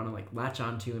that I want to like latch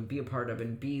onto and be a part of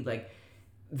and be like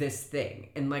this thing.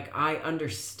 And like I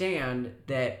understand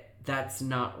that that's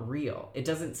not real. It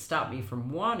doesn't stop me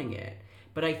from wanting it.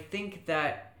 But I think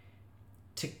that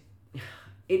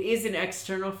it is an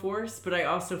external force, but I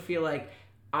also feel like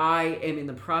I am in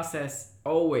the process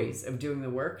always of doing the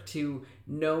work to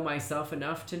know myself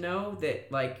enough to know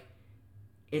that like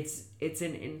it's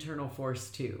an internal force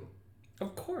too.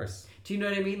 Of course. Do you know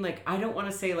what I mean? Like I don't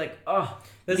want to say like, oh,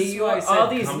 this New is York, why I said, all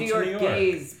these come New to York New York.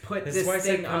 gays put this why I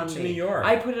said, thing come on to me. New York.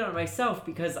 I put it on myself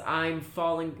because I'm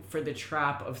falling for the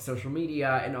trap of social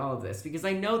media and all of this because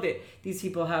I know that these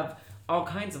people have all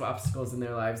kinds of obstacles in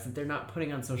their lives that they're not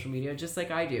putting on social media just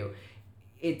like I do.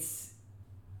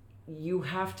 You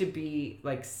have to be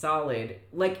like solid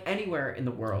like anywhere in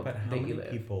the world but how that many you live.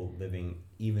 people living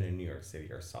even in New York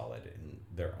City are solid in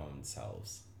their own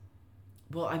selves?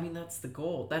 Well, I mean that's the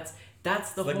goal. That's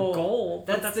the the whole goal.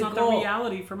 That's That's the not goal. the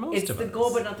reality for most it's of us. It's the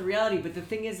goal, but not the reality. But the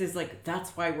thing is like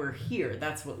that's why we're here.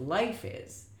 That's what life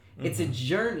is. Mm-hmm. It's a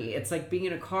journey. It's like being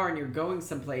in a car and you're going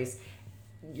someplace.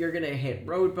 You're gonna hit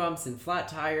road bumps and flat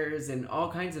tires and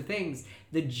all kinds of things.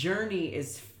 The journey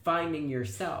is finding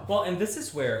yourself. Well, and this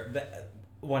is where the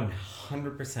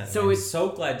 100%. So I'm so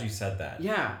glad you said that.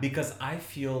 Yeah. Because I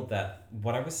feel that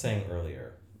what I was saying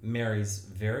earlier marries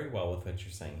very well with what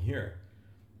you're saying here.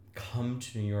 Come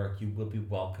to New York, you will be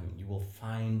welcome. You will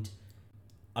find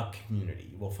a community.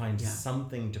 You will find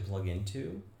something to plug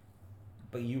into,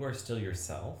 but you are still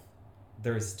yourself.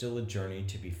 There is still a journey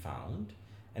to be found.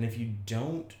 And if you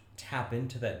don't tap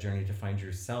into that journey to find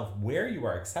yourself where you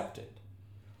are accepted,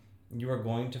 you are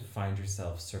going to find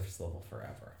yourself surface level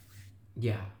forever.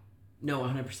 Yeah. No,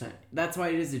 100%. That's why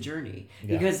it is a journey.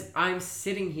 Yeah. Because I'm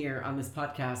sitting here on this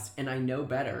podcast and I know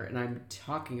better and I'm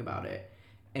talking about it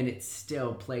and it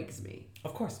still plagues me.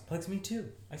 Of course, plagues me too.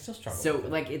 I still struggle. So with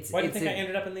it. like it's Why do you think I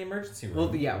ended up in the emergency room?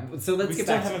 Well, yeah. So let's get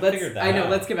back to figured that out.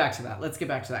 Let's get back to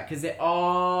that because it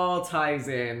all ties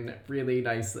in really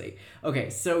nicely. Okay,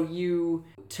 so you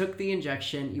took the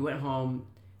injection, you went home,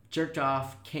 jerked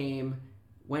off, came,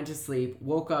 went to sleep,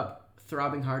 woke up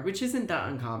throbbing hard, which isn't that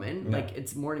uncommon. No. Like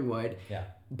it's morning wood. Yeah.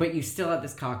 But you still had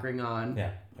this cock ring on.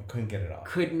 Yeah. I couldn't get it off.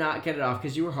 Could not get it off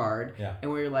because you were hard. Yeah.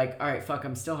 And we were like, all right, fuck,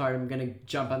 I'm still hard. I'm gonna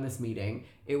jump on this meeting.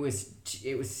 It was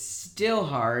still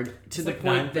hard to the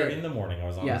point that 9:30 in the morning I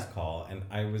was on this call and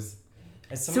I was.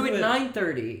 So at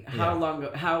 9:30,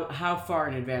 how far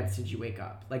in advance did you wake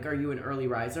up? Like, are you an early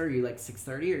riser? Are you like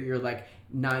 6:30, or you're like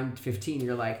 9:15?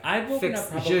 You're like, I'd woken up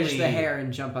probably zhuzh the hair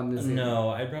and jump on the Zoom. No,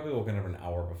 I'd probably woken up an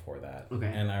hour before that. Okay.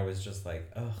 And I was just like,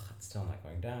 ugh, it's still not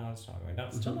going down. It's not going down.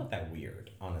 It's still not that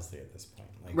weird, honestly, at this point.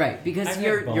 Like, right, because I've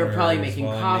you're had probably boners making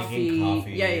while I'm coffee. making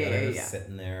coffee. Yeah.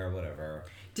 Sitting there, whatever.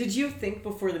 Did you think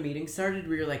before the meeting started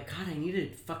where you're like, God, I need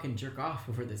to fucking jerk off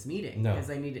before this meeting? No. Because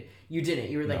you didn't.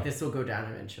 You were like, No. this will go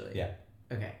down eventually. Yeah.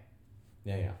 Okay.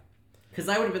 Yeah. Because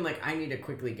I would have been like, I need to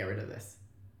quickly get rid of this.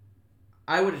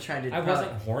 I would have tried to. I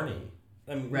wasn't horny.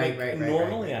 I mean, Right.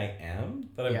 Normally I am,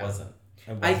 but I wasn't.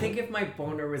 I think if my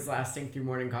boner was lasting through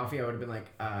morning coffee, I would have been like,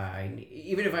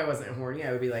 even if I wasn't horny,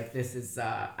 I would be like, this is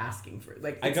asking for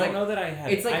like. I don't know that I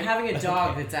had. It's like having a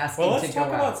dog that's asking to go out. Well, let's talk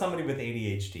about somebody with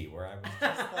ADHD, where I was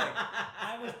just like,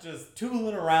 I was just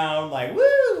tooling around, like,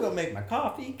 woo, we'll make my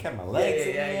coffee, kept my legs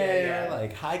in the air,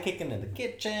 like high kicking in the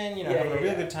kitchen, having a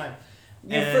real good time.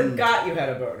 You forgot you had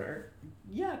a boner.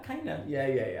 Yeah, kind of. Yeah.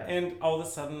 And all of a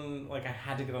sudden, like, I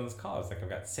had to get on this call. I was like, I've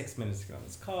got 6 minutes to get on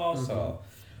this call, so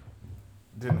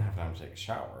didn't have time to take a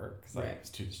shower because I was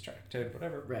too distracted,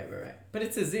 whatever. Right. But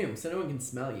it's a Zoom, so no one can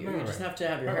smell you. You just have to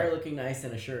have your hair looking nice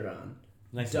and a shirt on.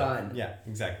 Nice. Done. Yeah,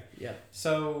 exactly. Yeah.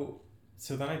 So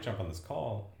then I jump on this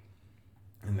call,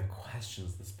 and the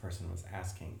questions this person was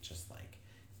asking just, like,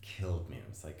 killed me. I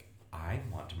was like, I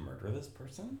want to murder this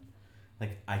person?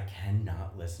 Like, I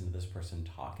cannot listen to this person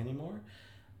talk anymore.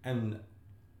 And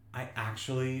I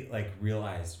actually, like,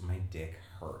 realized my dick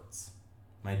hurts.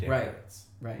 My dick hurts.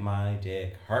 Right. My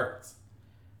dick hurts.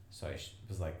 So I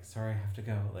was like, sorry, I have to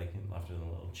go. Like, and left it in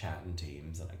a little chat in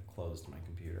Teams, and I closed my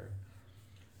computer.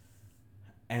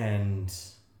 And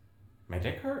my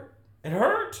dick hurt. It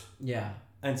hurt! Yeah.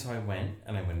 And so I went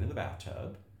into the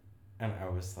bathtub, and I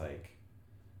was like,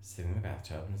 sitting in the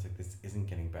bathtub, and I was like, this isn't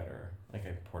getting better. Like,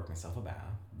 I poured myself a bath,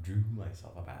 drew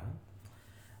myself a bath,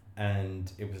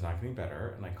 and it was not getting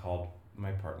better, and I called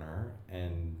my partner,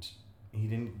 and he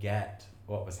didn't get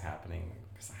what was happening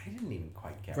because I didn't even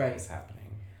quite get what was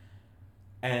happening.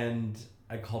 And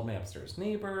I called my upstairs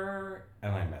neighbor,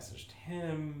 and I messaged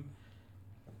him,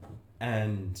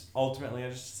 and ultimately I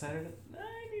just decided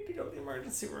I need to go to the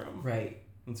emergency room. Right.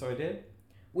 And so I did.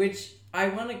 Which I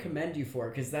want to commend you for,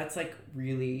 because that's like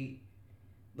really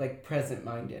like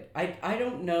present-minded. I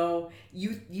don't know.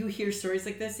 You hear stories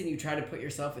like this and you try to put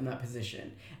yourself in that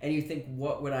position and you think,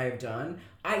 what would I have done?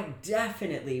 I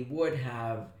definitely would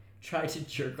have tried to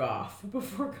jerk off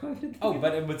before going to the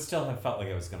but it would still have felt like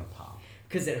I was going to pop.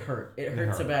 Because it hurt. It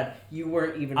hurt so bad. You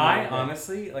weren't even... I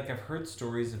honestly, like, I've heard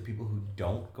stories of people who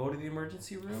don't go to the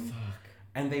emergency room. Fuck.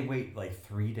 And they wait like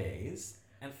 3 days.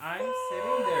 And I'm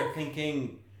sitting there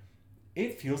thinking,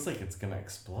 it feels like it's going to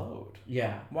explode.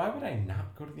 Yeah. Why would I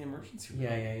not go to the emergency room?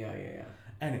 Yeah.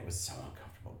 And it was so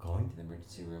uncomfortable going to the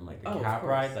emergency room. Like, the cab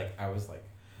ride, like, I was like,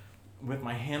 with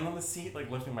my hand on the seat, like,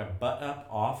 lifting my butt up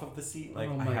off of the seat. Like,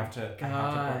 I have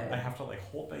to, like,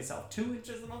 hold myself 2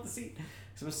 inches on the seat.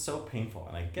 Because it was so painful.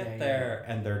 And I get there,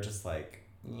 and they're just like,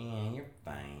 yeah, you're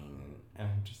fine. And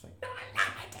I'm just like, no, I'm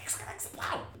not. My dick's going to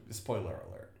explode. Spoiler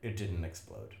alert. It didn't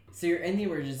explode. So you're in the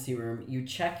emergency room, you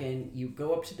check in, you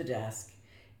go up to the desk,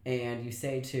 and you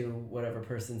say to whatever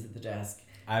person's at the desk,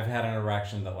 I've had an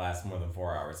erection that lasts more than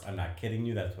 4 hours. I'm not kidding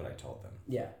you. That's what I told them.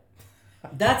 Yeah.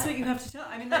 That's what you have to tell.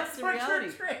 I mean, that's the reality.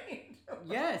 You're trained.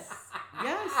 Yes.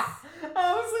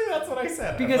 Honestly, that's what I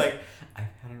said. Because I was like, I've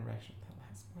had an erection that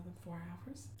lasts more than 4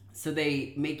 hours. So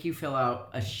they make you fill out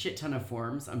a shit ton of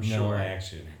forms, I'm sure. No, I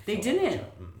actually didn't.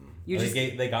 They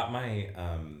didn't.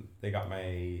 They got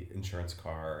my insurance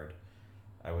card.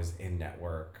 I was in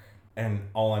network, and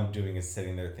all I'm doing is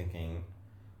sitting there thinking,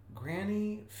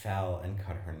 Granny fell and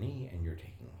cut her knee, and you're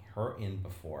taking her in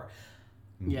before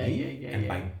me, and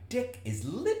my dick is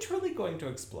literally going to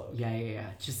explode. Yeah.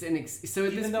 Just an so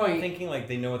at even this though point, I'm thinking like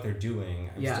they know what they're doing,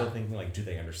 I'm still thinking like, do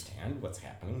they understand what's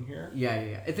happening here?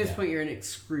 Yeah. At this point, you're in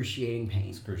excruciating pain.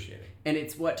 Excruciating. And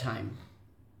it's what time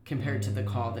compared to the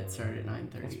call that started at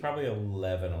 9:30? It's probably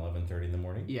 11:30 in the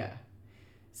morning. Yeah.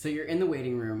 So you're in the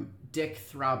waiting room, dick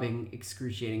throbbing,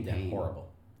 excruciating pain. Yeah, horrible.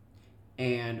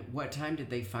 And what time did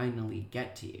they finally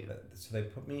get to you? So they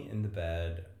put me in the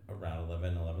bed around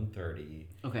 11:30.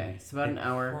 Okay, so about an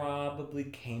hour. Probably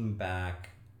came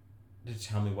back to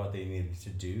tell me what they needed to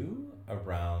do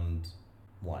around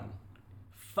 1.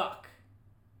 Fuck.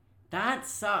 That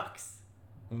sucks.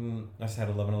 I said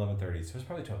 11:30, so it was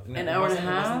probably 12. An hour and a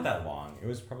half? It wasn't that long. It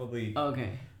was probably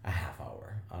a half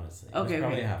hour, honestly. Okay, it was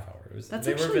probably a half hour. It was, that's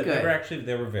actually good.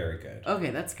 They were very good.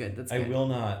 Okay, that's good. I will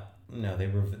not. No, they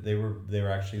were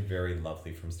actually very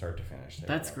lovely from start to finish.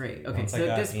 That's great. Okay, so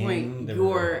at this point,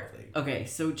 you're okay.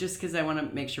 So just because I want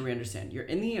to make sure we understand, you're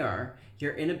in the ER,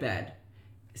 you're in a bed.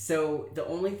 So the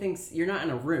only things, you're not in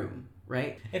a room,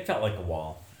 right? It felt like a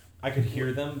wall. I could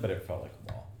hear them, but it felt like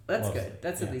a wall. That's good.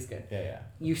 That's at least good. Yeah.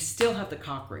 You still have the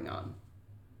cock ring on.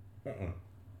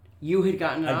 You had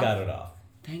gotten it off? I got it off.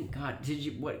 Thank God. Did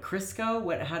you,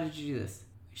 Crisco? How did you do this?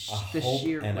 A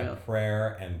hope and a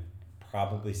prayer and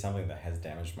probably something that has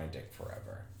damaged my dick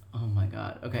forever. Oh my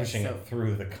God. Okay. Pushing it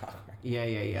through the cock ring.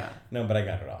 Yeah. No, but I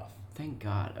got it off. Thank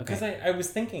God. Okay. Because I was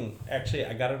thinking, actually,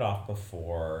 I got it off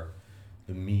before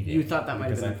the meeting. You thought that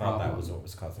might have been the problem. Because I thought that was what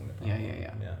was causing the problem.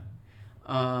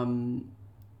 Yeah.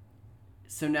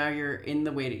 So now you're in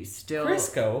the waiting. Still.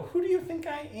 Crisco? Who do you think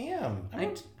I am?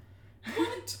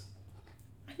 What?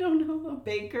 I don't know. A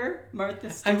baker? Martha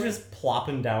Stewart? I'm just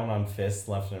plopping down on fists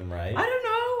left and right. I don't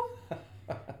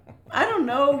know. I don't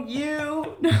know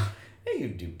you. No. Hey, you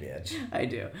do, bitch. I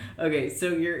do. Okay, so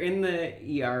you're in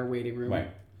the ER waiting room.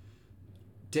 Right.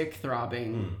 Dick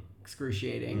throbbing,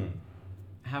 excruciating.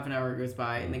 Half an hour goes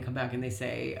by, and they come back and they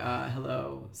say,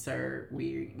 hello, sir,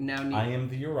 we now need... I am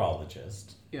the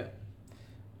urologist. Yeah.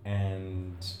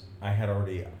 And I had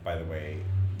already, by the way,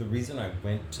 the reason I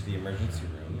went to the emergency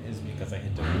room is because I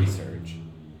had done research.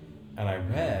 And I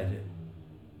read,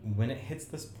 when it hits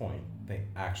this point, they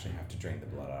actually have to drain the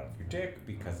blood out of your dick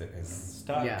because it is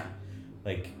stuck. Yeah.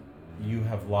 Like, you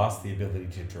have lost the ability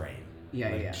to drain.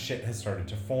 Yeah. Shit has started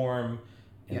to form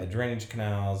in the drainage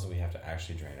canals. We have to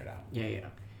actually drain it out. Yeah.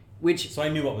 So I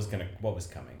knew what was coming.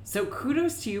 So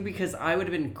kudos to you, because I would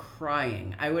have been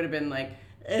crying. I would have been like,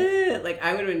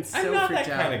 I would have been so freaked out. I'm not that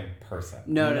kind of person.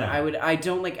 No. I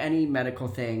don't like any medical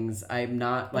things. I'm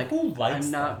not like. Who likes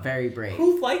I'm not very brave.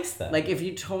 Who likes them? Like, if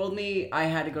you told me I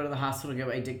had to go to the hospital to get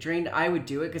my dick drained, I would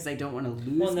do it because I don't want to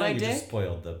lose my dick. You just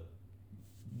spoiled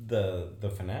the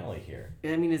finale here.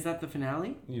 I mean, is that the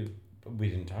finale? We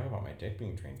didn't talk about my dick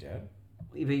being drained yet.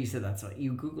 But you said that's what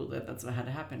you Googled it. That's what had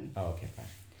to happen. Oh, okay, fine.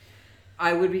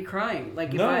 I would be crying.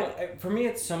 Like, for me,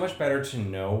 it's so much better to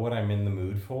know what I'm in the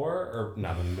mood for, or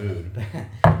not in the mood,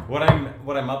 what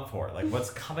I'm up for, like what's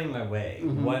coming my way,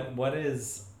 what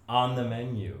is on the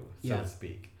menu, so to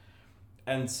speak.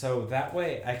 And so that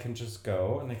way I can just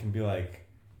go and I can be like,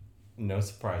 no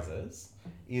surprises.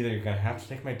 Either you're going to have to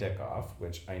take my dick off,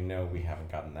 which I know we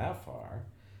haven't gotten that far.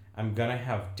 I'm going to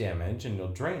have damage and you'll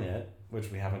drain it,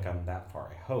 which we haven't gotten that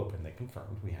far, I hope, and they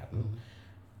confirmed we hadn't.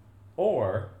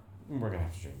 Or we're going to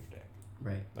have to drain your dick.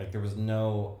 Right. Like, there was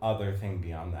no other thing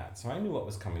beyond that. So I knew what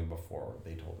was coming before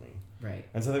they told me. Right.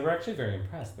 And so they were actually very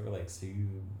impressed. They were like, so you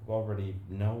already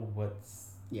know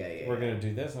what's... We're going to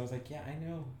do this? And I was like, yeah, I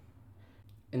know.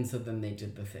 And so then they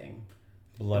did the thing.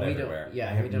 Blood everywhere. I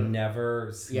have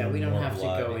never seen more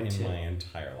blood in my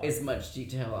entire life. As much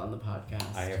detail on the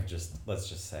podcast. I have let's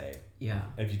just say. Yeah.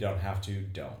 If you don't have to,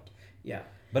 don't. Yeah.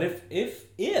 But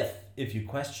if you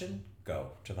question,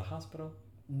 go to the hospital.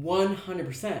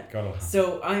 100%. Go to the hospital.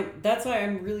 So that's why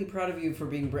I'm really proud of you for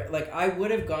being like, I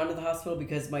would have gone to the hospital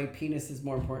because my penis is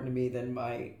more important to me than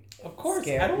my of course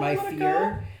scare, I don't my want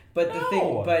fear. Go. But no. the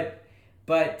thing,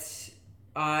 but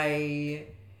I.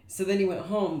 So then you went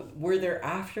home. Were there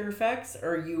after effects,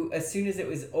 or you, as soon as it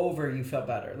was over, you felt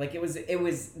better? Like it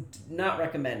was not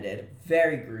recommended.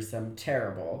 Very gruesome,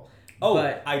 terrible. Oh,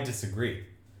 but I disagree.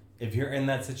 If you're in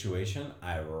that situation,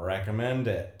 I recommend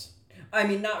it. I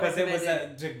mean, not recommended. Because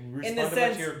it was to in the respond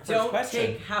sense, to your first don't question.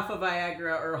 take half a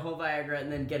Viagra or a whole Viagra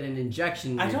and then get an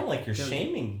injection. I don't like your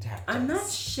shaming tactics. I'm not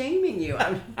shaming you.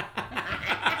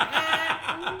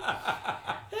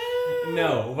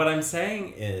 No, what I'm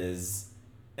saying is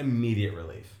immediate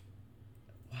relief.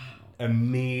 Wow.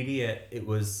 Immediate. It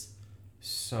was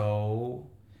so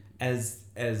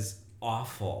as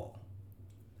awful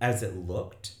as it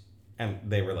looked, and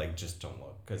they were like, just don't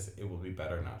look because it will be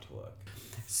better not to look.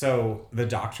 So the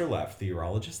doctor left, the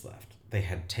urologist left. They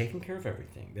had taken care of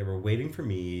everything. They were waiting for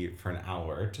me for an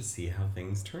hour to see how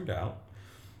things turned out.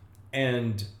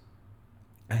 And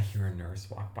I hear a nurse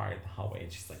walk by in the hallway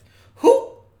and she's like,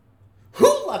 Who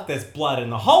left this blood in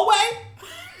the hallway?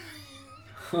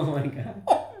 Oh my God.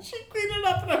 She cleaned it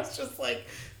up and I was just like,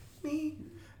 me.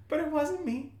 But it wasn't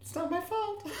me. It's not my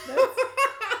fault.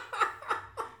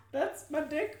 That's my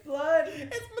dick blood.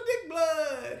 It's my dick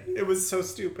blood. It was so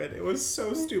stupid. It was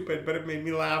so stupid, but it made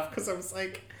me laugh because I was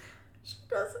like, she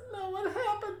doesn't know what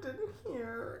happened in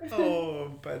here.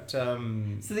 Oh, but So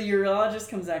the urologist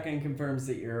comes back and confirms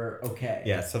that you're okay.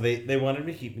 Yeah, so they wanted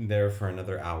me to keep me there for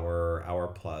another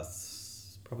hour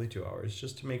plus, probably 2 hours,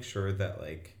 just to make sure that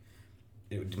like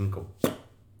it didn't go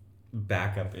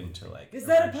back up into like. Is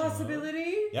that a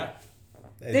possibility? Yeah.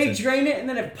 They drain it and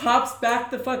then it pops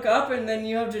back the fuck up and then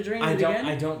you have to drain it again?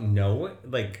 I don't know.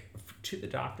 Like, to the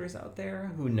doctors out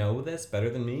there who know this better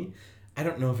than me, I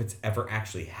don't know if it's ever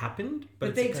actually happened.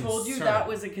 But they told you that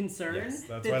was a concern? Yes,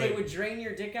 that they would drain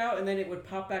your dick out and then it would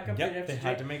pop back up? Yep, they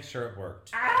had to make sure it worked.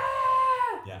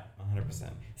 Ah! Yeah, 100%.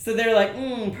 So they're like,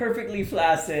 perfectly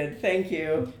flaccid. Thank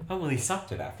you. Oh, well, he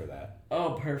sucked it after that.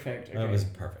 Oh, perfect. Okay. That was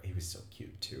perfect. He was so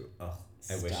cute, too. Oh,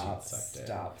 I wish he'd sucked it.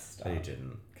 Stop. But he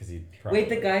didn't. Because he probably... Wait,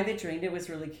 the guy that drained it was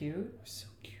really cute? It was so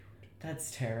cute. That's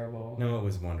terrible. No, it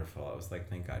was wonderful. I was like,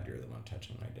 thank God you're the one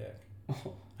touching my dick.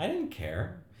 I didn't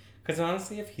care. Because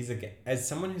honestly, if he's as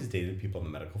someone who's dated people in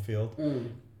the medical field,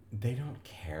 they don't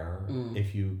care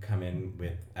if you come in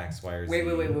with X, Y, or Z.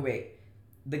 Wait.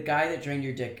 The guy that drained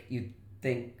your dick, you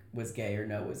think was gay or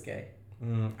no was gay? I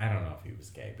don't know if he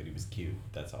was gay, but he was cute.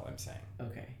 That's all I'm saying.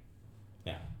 Okay.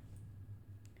 Yeah.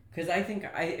 Because I think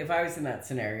if I was in that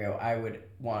scenario, I would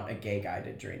want a gay guy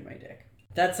to drain my dick.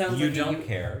 That sounds you like don't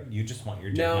care. You just want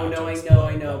your dick. No,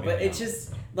 I know. But it's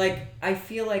just like I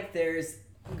feel like there's.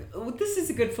 This is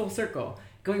a good full circle.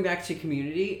 Going back to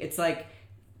community, it's like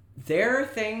there are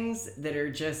things that are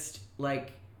just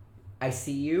like I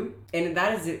see you, and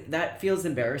that feels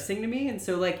embarrassing to me. And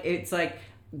so like it's like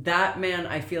that man.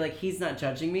 I feel like he's not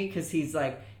judging me because he's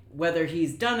like. Whether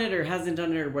he's done it or hasn't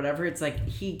done it or whatever, it's like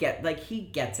he gets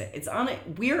it. It's on it.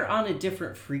 We're on a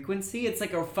different frequency. It's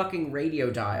like a fucking radio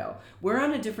dial. We're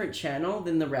on a different channel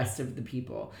than the rest of the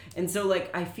people. And so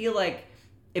like I feel like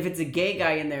if it's a gay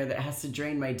guy in there that has to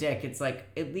drain my dick, it's like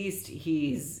at least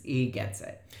he gets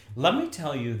it. Let me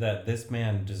tell you that this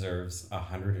man deserves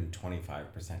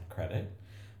 125% credit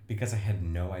because I had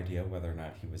no idea whether or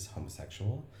not he was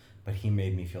homosexual. But he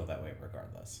made me feel that way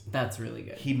regardless. That's really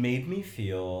good. He made me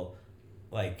feel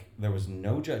like there was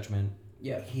no judgment.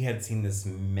 Yeah. He had seen this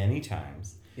many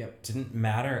times. Yep. Didn't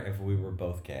matter if we were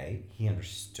both gay. He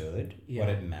understood what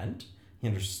it meant. He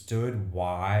understood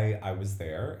why I was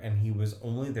there. And he was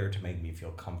only there to make me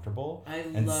feel comfortable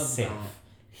and love safe.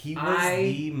 That. He was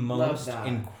the most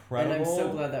incredible. And I'm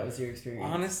so glad that was your experience.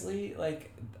 Honestly,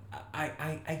 like,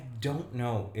 I don't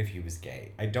know if he was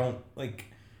gay. I don't, like,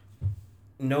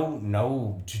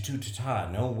 no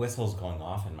whistles going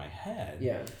off in my head.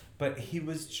 Yeah. But he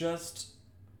was just,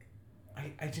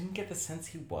 I didn't get the sense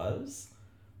he was,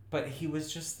 but he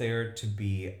was just there to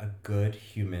be a good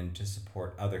human to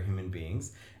support other human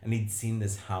beings. And he'd seen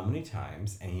this how many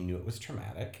times, and he knew it was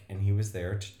traumatic, and he was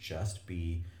there to just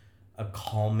be a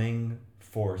calming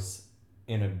force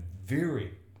in a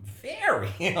very, very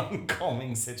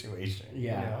uncalming situation.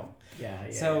 Yeah. You know?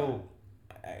 Yeah. So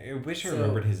I wish I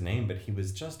remembered his name, but he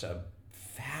was just a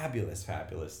fabulous,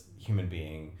 fabulous human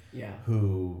being. Yeah.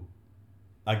 Who,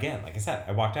 again, like I said,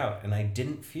 I walked out and I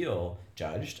didn't feel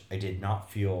judged. I did not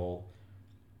feel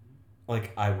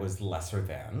like I was lesser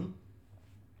than.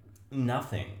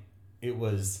 Nothing. It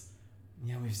was,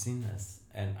 yeah, we've seen this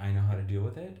and I know how to deal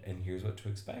with it and here's what to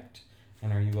expect.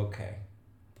 And are you okay?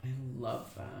 I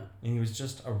love that. And he was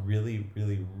just a really,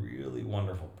 really, really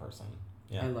wonderful person.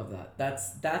 Yeah. I love that.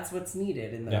 That's what's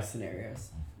needed in those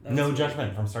scenarios. No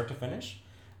judgment from start to finish.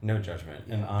 No judgment.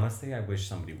 Yeah. And honestly, I wish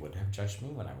somebody would have judged me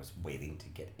when I was waiting to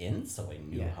get in so I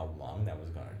knew how long that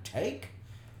was going to take.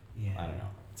 Yeah. I don't know.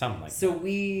 Something like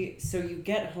that. So you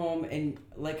get home and,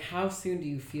 like, how soon do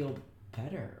you feel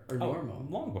better or normal?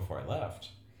 Long before I left.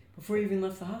 Before you even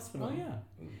left the hospital? Oh, yeah.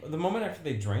 The moment after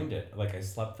they drained it, like, I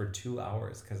slept for 2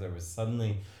 hours because I was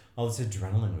suddenly, all this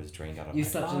adrenaline was drained out of my body. You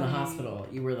slept in the hospital.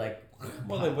 You were like...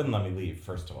 Well, they wouldn't let me leave,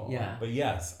 first of all. Yeah. But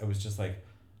yes, I was just like,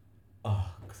 oh,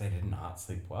 because I did not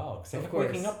sleep well. Because I kept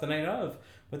waking up the night of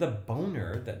with a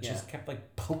boner that just kept,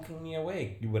 like, poking me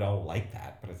awake. You would all like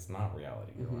that, but it's not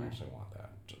reality. You don't actually want that.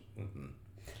 Just,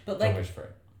 but, like... Don't wish for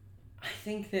it. I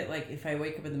think that, like, if I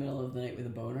wake up in the middle of the night with a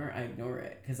boner, I ignore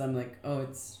it because I'm like, oh,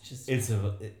 it's just it's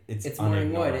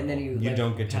morning wood, and then you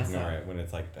don't get to ignore it when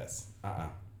it's like this.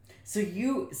 So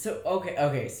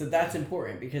so that's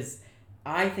important because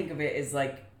I think of it as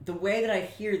like the way that I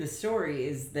hear the story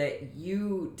is that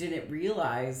you didn't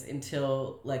realize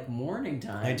until like morning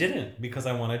time. I didn't because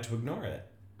I wanted to ignore it.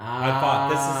 I thought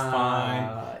this is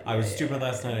fine. I was stupid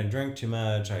last night. I drank too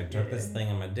much. I took this thing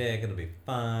on my dick. It'll be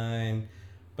fine.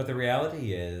 But the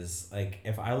reality is, like,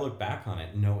 if I look back on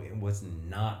it, no, it was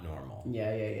not normal.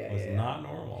 It was not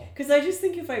normal. Because I just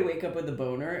think if I wake up with a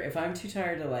boner, if I'm too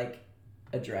tired to, like,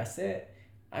 address it,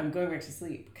 I'm going back to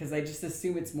sleep. Because I just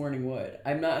assume it's morning wood.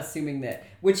 I'm not assuming that,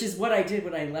 which is what I did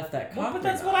when I left that cock but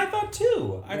that's what I thought,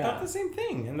 too. I thought the same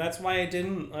thing. And that's why I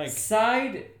didn't, like...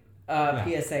 PSA,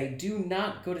 do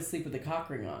not go to sleep with the cock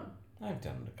ring on. I've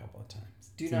done it a couple of times.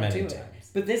 Do not do it.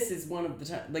 But this is one of the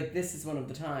times. Like, this is one of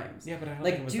the times. Yeah, but I don't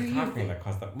think it was the cock ring that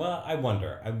caused that. Well, I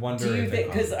wonder. Do you think...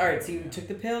 Because, all right, so you took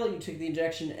the pill, you took the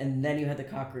injection, and then you had the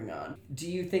cock ring on. Do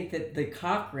you think that the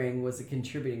cock ring was a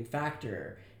contributing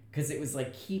factor? Because it was,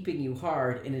 like, keeping you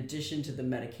hard in addition to the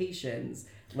medications.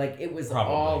 Like, it was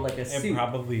all, like, a suit. It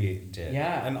probably did.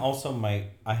 Yeah. And also,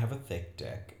 I have a thick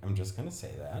dick. I'm just going to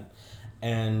say that.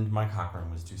 And my cock ring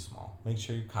was too small. Make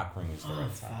sure your cock ring is the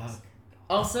right size. Fuck.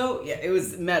 Also, yeah, it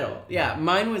was metal. Yeah,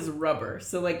 mine was rubber.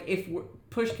 So, like, if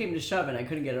push came to shove and I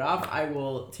couldn't get it off, I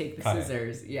will take the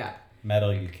scissors. Yeah.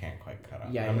 Metal, you can't quite cut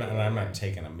off. Yeah, I'm not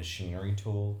taking a machinery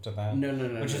tool to that. No.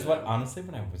 Which is what, honestly,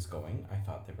 when I was going, I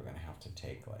thought they were going to have to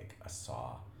take, like, a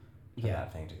saw to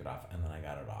that thing to get off. And then I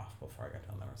got it off before I got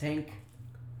down there. Thank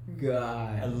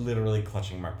God. I'm literally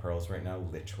clutching my pearls right now.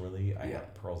 Literally, I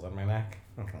have pearls on my neck.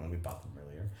 Okay, we bought them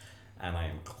earlier. And I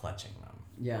am clutching them.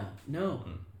 Yeah. No.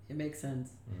 It makes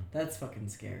sense. That's fucking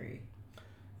scary.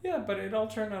 Yeah, but it all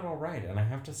turned out all right. And I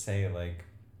have to say, like,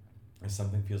 if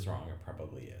something feels wrong, it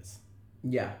probably is.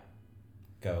 Yeah.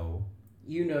 Go.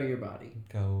 You know your body.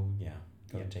 Go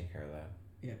take care of that.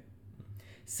 Yeah.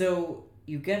 So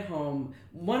you get home.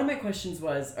 One of my questions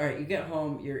was, all right, you get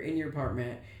home, you're in your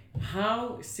apartment.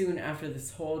 How soon after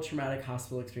this whole traumatic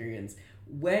hospital experience,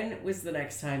 when was the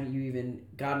next time you even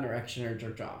got an erection or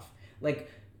jerked off?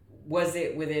 Like, was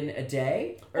it within a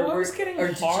day? Or I was getting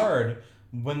hard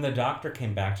when the doctor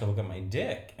came back to look at my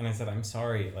dick. And I said, I'm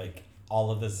sorry, like,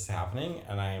 all of this is happening.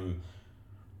 And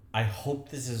I hope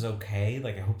this is okay.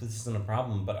 Like, I hope this isn't a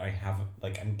problem. But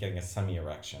I'm getting a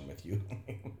semi-erection with you.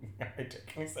 And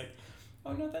he's like,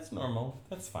 oh, no, that's normal.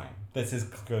 That's fine. This is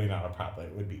clearly not a problem.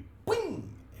 It would be, boing,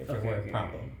 if it were a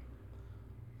problem.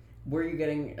 Were you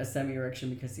getting a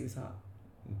semi-erection because he was hot?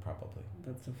 Probably.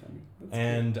 That's so funny.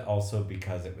 And also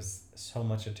because it was so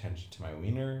much attention to my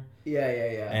wiener. Yeah.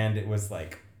 And it was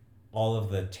like all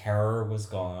of the terror was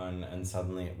gone and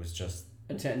suddenly it was just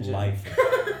attention. Life.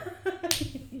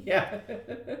 Yeah.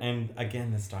 And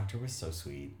again, this doctor was so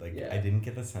sweet. Like I didn't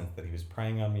get the sense that he was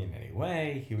preying on me in any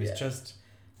way. He was just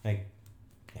Like,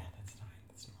 yeah, that's fine.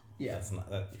 That's normal. Yeah. That's not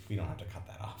that. We don't have to cut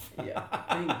that off. Yeah.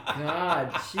 Thank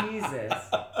God. Jesus.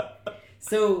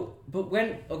 So,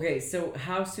 so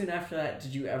how soon after that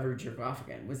did you ever jerk off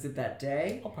again? Was it that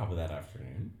day? Oh, probably that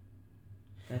afternoon.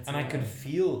 That's and I could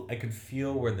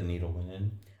feel where the needle went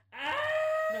in.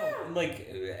 No,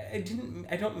 like, I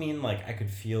don't mean, like, I could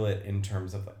feel it in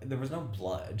terms of, there was no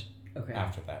blood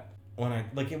after that. When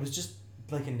it was just,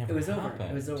 like, it never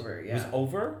happened. It was over, yeah. It was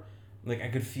over? Like, I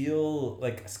could feel,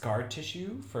 like, scar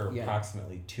tissue for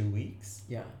approximately 2 weeks.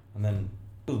 Yeah. And then,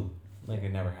 boom, like,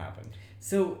 it never happened.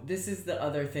 So, this is the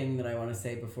other thing that I want to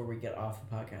say before we get off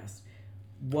the podcast.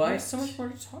 There's so much more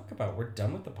to talk about. We're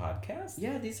done with the podcast?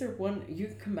 Yeah, these are you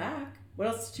can come back. What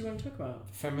else do you want to talk about?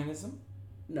 Feminism?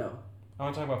 No. I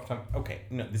want to talk about okay,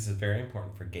 no, this is very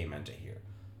important for gay men to hear.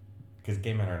 Because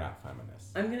gay men are not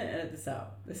feminists. I'm going to edit this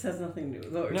out. This has nothing to do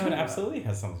with what we're No, talking it absolutely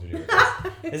has something to do with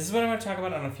this. This is what I want to talk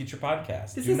about on a future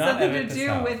podcast. This has something to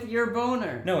do with your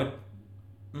boner. No,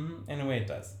 in a way it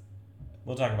does.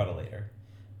 We'll talk about it later.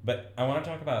 But I want to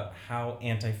talk about how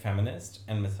anti-feminist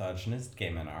and misogynist gay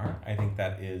men are. I think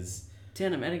that is...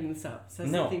 Dan, I'm editing this out. This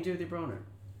has nothing to do with your boner.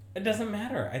 It doesn't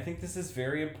matter. I think this is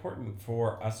very important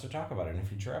for us to talk about in a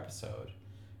future episode.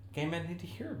 Gay men need to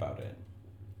hear about it.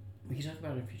 We can talk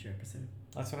about it in a future episode.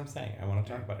 That's what I'm saying. I want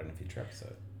to talk about it in a future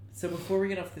episode. So before we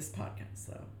get off this podcast,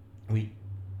 though...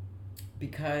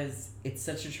 Because it's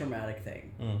such a traumatic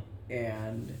thing.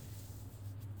 And...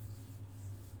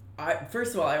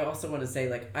 First of all, I also want to say,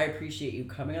 like, I appreciate you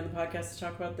coming on the podcast to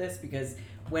talk about this, because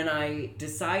when I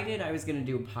decided I was going to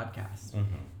do a podcast,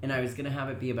 and I was going to have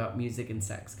it be about music and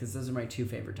sex, because those are my two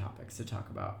favorite topics to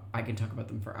talk about. I can talk about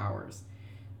them for hours.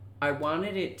 I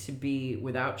wanted it to be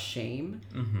without shame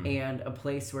and a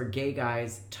place where gay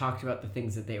guys talked about the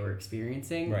things that they were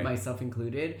experiencing, myself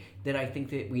included, that I think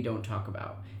that we don't talk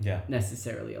about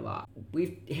necessarily a lot.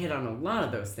 We've hit on a lot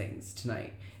of those things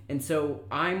tonight. And so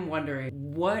I'm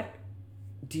wondering, what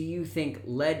do you think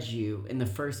led you in the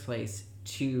first place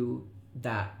to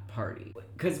that party?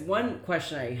 Because one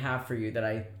question I have for you that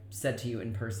I said to you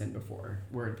in person before,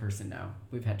 we're in person now,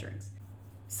 we've had drinks.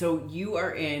 So you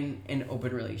are in an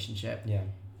open relationship. Yeah.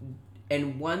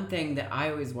 And one thing that I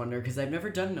always wonder, because I've never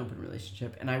done an open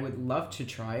relationship, and I would love to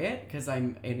try it because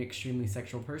I'm an extremely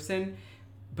sexual person,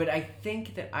 but I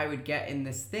think that I would get in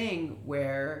this thing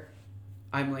where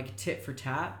I'm like tit for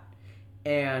tat,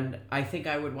 and I think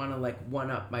I would want to like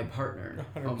one up my partner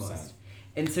 100%. almost.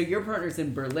 And so your partner's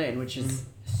in Berlin, which is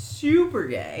super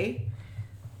gay,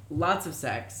 lots of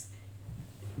sex.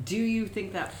 Do you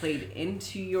think that played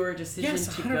into your decision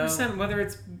to go? Yes, 100%. Whether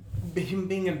it's him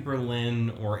being in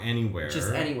Berlin or anywhere.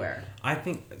 Just anywhere. I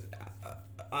think,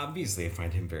 obviously, I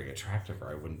find him very attractive,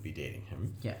 or I wouldn't be dating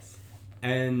him. Yes.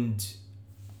 And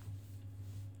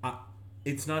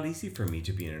it's not easy for me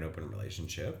to be in an open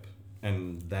relationship,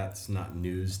 and that's not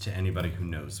news to anybody who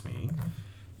knows me.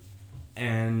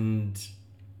 And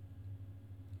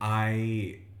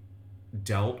I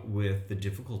dealt with the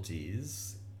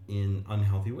difficulties in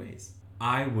unhealthy ways.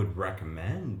 I would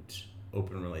recommend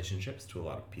open relationships to a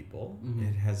lot of people.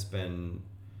 It has been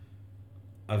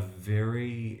a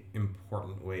very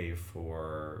important way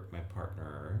for my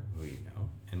partner, who you know,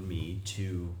 and me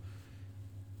to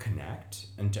connect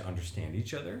and to understand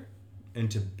each other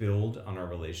and to build on our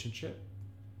relationship.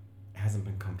 It hasn't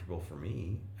been comfortable for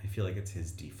me. I feel like it's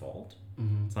his default.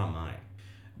 It's not mine.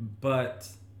 But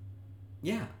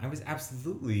yeah, I was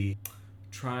absolutely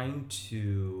trying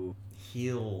to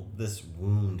heal this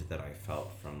wound that I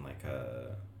felt from like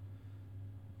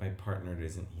my partner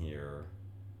isn't here,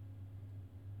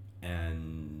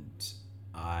 and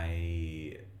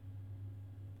I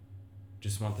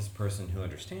just want this person who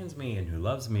understands me and who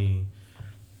loves me.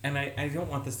 And I don't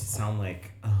want this to sound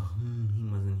like, he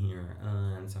wasn't here,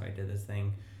 and so I did this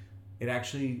thing. It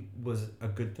actually was a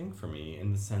good thing for me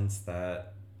in the sense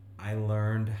that I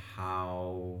learned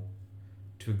how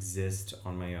to exist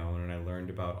on my own, and I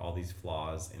learned about all these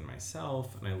flaws in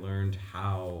myself, and I learned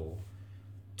how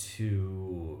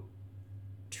to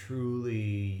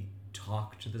truly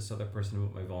talk to this other person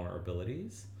about my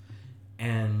vulnerabilities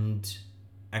and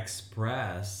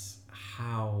express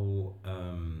how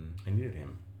I needed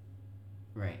him.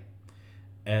 Right.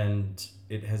 And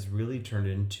it has really turned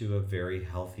into a very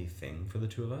healthy thing for the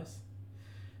two of us.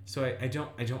 So I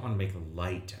don't want to make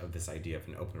light of this idea of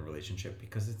an open relationship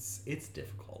because it's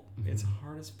difficult. It's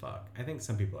hard as fuck. I think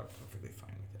some people are perfectly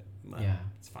fine with it. Yeah.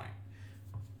 It's fine.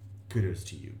 Kudos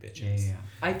to you, bitches. Yeah.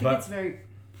 I think it's very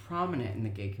prominent in the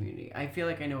gay community. I feel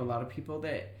like I know a lot of people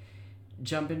that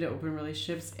jump into open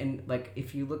relationships, and like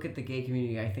if you look at the gay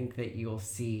community, I think that you'll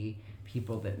see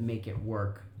people that make it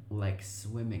work like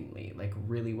swimmingly, like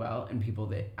really well, and people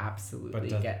that absolutely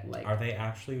get like. Are they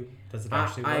actually? Does it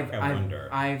actually work? I wonder.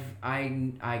 I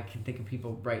can think of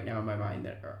people right now in my mind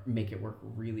that make it work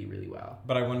really, really well.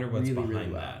 But I wonder what's really, behind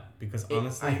really well. that, because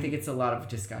honestly, I think it's a lot of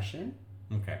discussion.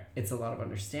 Okay. It's a lot of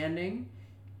understanding,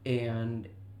 and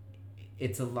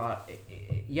it's a lot.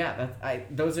 I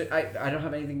don't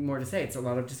have anything more to say. It's a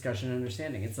lot of discussion and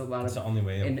understanding. It's a lot It's of the only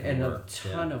way and a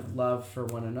ton of love for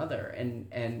one another,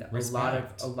 and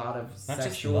Respect. a lot of Not just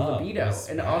sexual love, libido,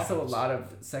 respect. and also a lot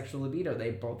of sexual libido. They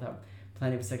both have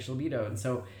plenty of sexual libido, and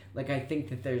so like I think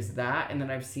that there's that, and then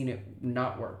I've seen it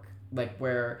not work. Like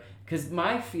where, because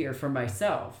my fear for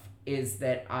myself is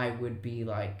that I would be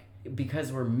like,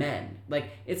 because we're men,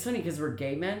 like it's funny because we're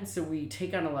gay men, so we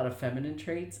take on a lot of feminine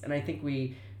traits, and I think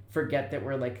we forget that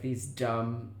we're like these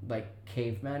dumb like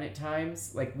cavemen at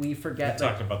times. Like we forget. We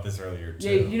talked about this earlier too.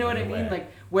 Yeah, you know what I mean.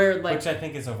 Like where like which I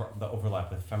think is the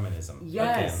overlap with feminism.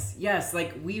 Yes, yes.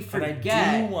 Like we forget.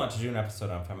 And I do want to do an episode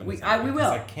on feminism. We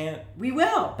will. I can't. We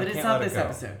will, but it's not this go.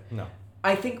 episode. No.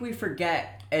 I think we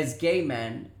forget as gay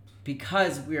men,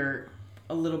 because we're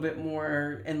a little bit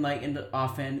more enlightened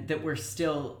often, that we're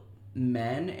still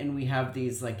men and we have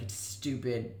these like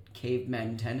stupid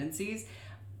cavemen tendencies.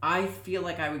 I feel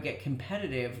like I would get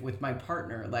competitive with my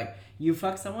partner. Like, you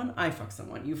fuck someone, I fuck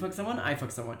someone. You fuck someone, I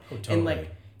fuck someone. Oh, totally. And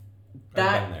like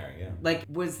that, I've been there, yeah. Like,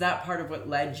 was that part of what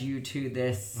led you to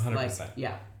this? 100%. Like,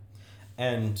 yeah.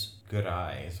 And good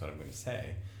eye is what I'm going to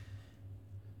say.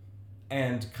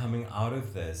 And coming out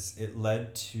of this, it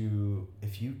led to,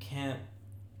 if you can't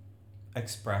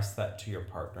express that to your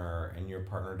partner and your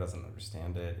partner doesn't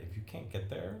understand it, if you can't get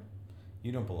there,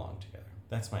 you don't belong together.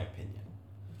 That's my opinion.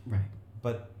 Right.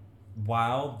 But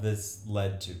while this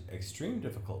led to extreme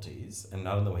difficulties, and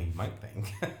not in the way you might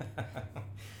think,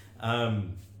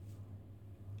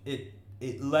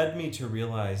 it led me to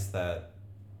realize that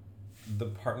the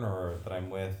partner that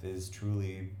I'm with is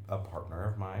truly a partner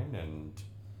of mine, and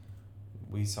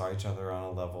we saw each other on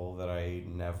a level that I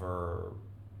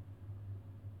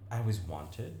always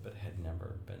wanted, but had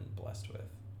never been blessed with.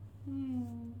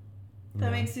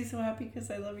 That makes me so happy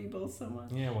because I love you both so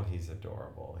much. Yeah, well, he's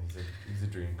adorable. He's a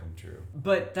dream come true.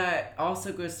 But that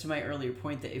also goes to my earlier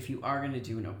point that if you are going to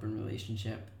do an open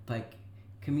relationship, like,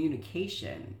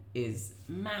 communication is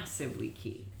massively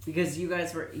key. Because you've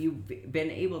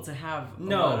been able to have a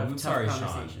lot of tough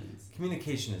conversations. Sean.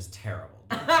 Communication is terrible.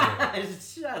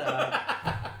 Shut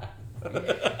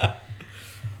up.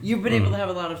 You've been able to have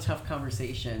a lot of tough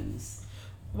conversations.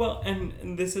 Well,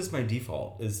 and this is my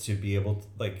default, is to be able to,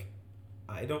 like,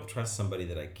 I don't trust somebody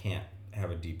that I can't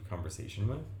have a deep conversation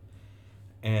with.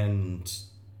 And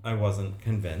I wasn't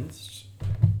convinced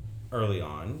early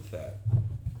on that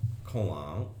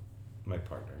Colin, my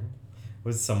partner,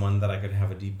 was someone that I could have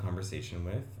a deep conversation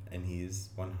with. And he's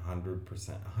 100%,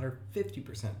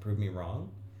 150% proved me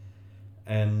wrong.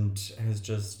 And has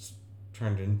just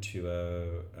turned into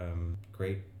a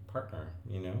great partner,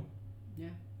 you know? Yeah.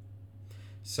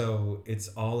 So it's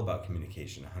all about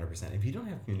communication, 100%. If you don't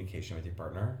have communication with your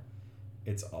partner,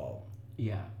 it's all.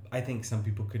 Yeah. I think some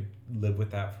people could live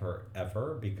with that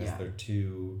forever because they're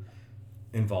too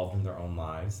involved in their own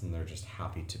lives and they're just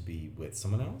happy to be with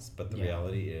someone else. But the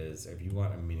reality is, if you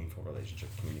want a meaningful relationship,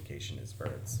 communication is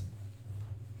where it's.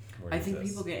 I think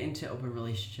people get into open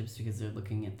relationships because they're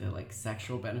looking at the like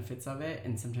sexual benefits of it,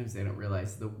 and sometimes they don't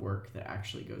realize the work that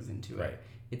actually goes into it. Right.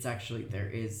 It's actually, there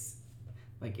is,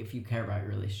 like, if you care about your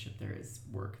relationship, there is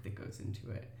work that goes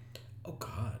into it. Oh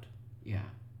God. Yeah.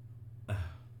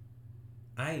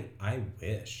 I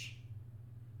wish.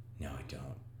 No, I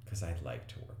don't, because I'd like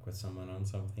to work with someone on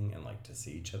something and like to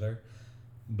see each other.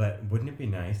 But wouldn't it be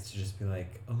nice to just be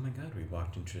like, oh my God, we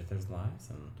walked into each other's lives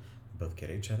and we both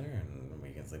get each other and we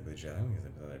can sleep with each other and we can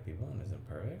sleep with other people and isn't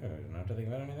perfect and we don't have to think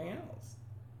about anything else.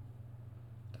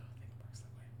 I don't think it works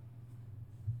that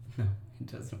way. No, it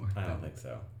doesn't work. I don't think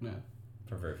so. No.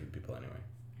 For very few people anyway.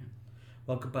 Yeah.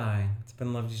 Well, goodbye. It's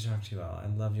been lovely to talk to you all. I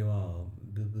love you all.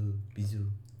 Boo boo. Bisous.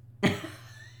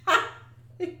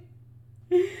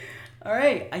 All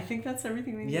right, I think that's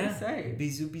everything we need to say.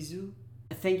 Bisous, bisous.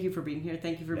 Thank you for being here.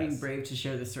 Thank you for being brave to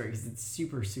share this story because it's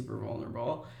super, super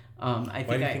vulnerable. Why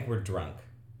do you think we're drunk?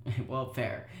 Well,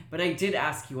 fair. But I did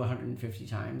ask you 150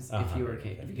 times if you were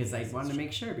okay because I wanted to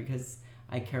make sure because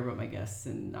I care about my guests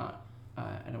and not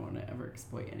I don't want to ever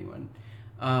exploit anyone.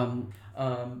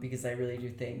 Because I really do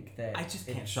think that I just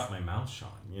can't shut my mouth, Sean,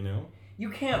 you know?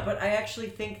 You can't, but I actually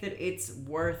think that it's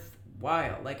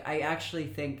worthwhile. Like, I actually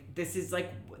think this is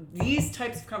like, these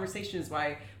types of conversations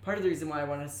why part of the reason why I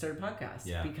want to start a podcast.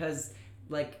 Yeah. Because,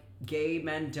 like, gay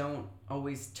men don't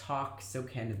always talk so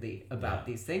candidly about Yeah.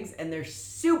 these things, and they're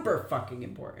super fucking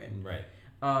important. Right.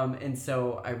 And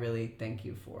so I really thank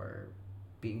you for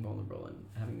being vulnerable and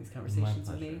having these conversations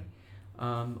with me.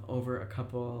 Over a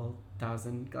couple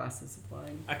thousand glasses of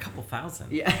wine. A couple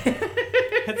thousand. Yeah.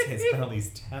 I'd say it's been at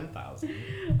least 10,000.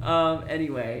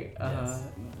 Anyway, Yes.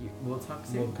 we'll talk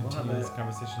soon. We'll continue this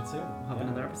conversation soon. We'll have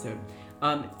another episode.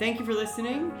 Thank you for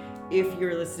listening. If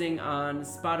you're listening on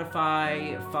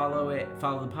Spotify, follow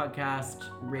the podcast,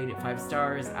 rate it 5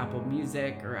 stars, Apple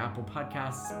Music or Apple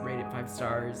Podcasts, rate it 5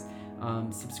 stars.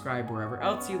 Subscribe wherever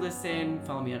else you listen.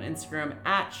 Follow me on Instagram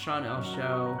 @SeanL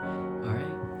Show. All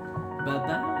right.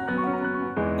 Bye-bye.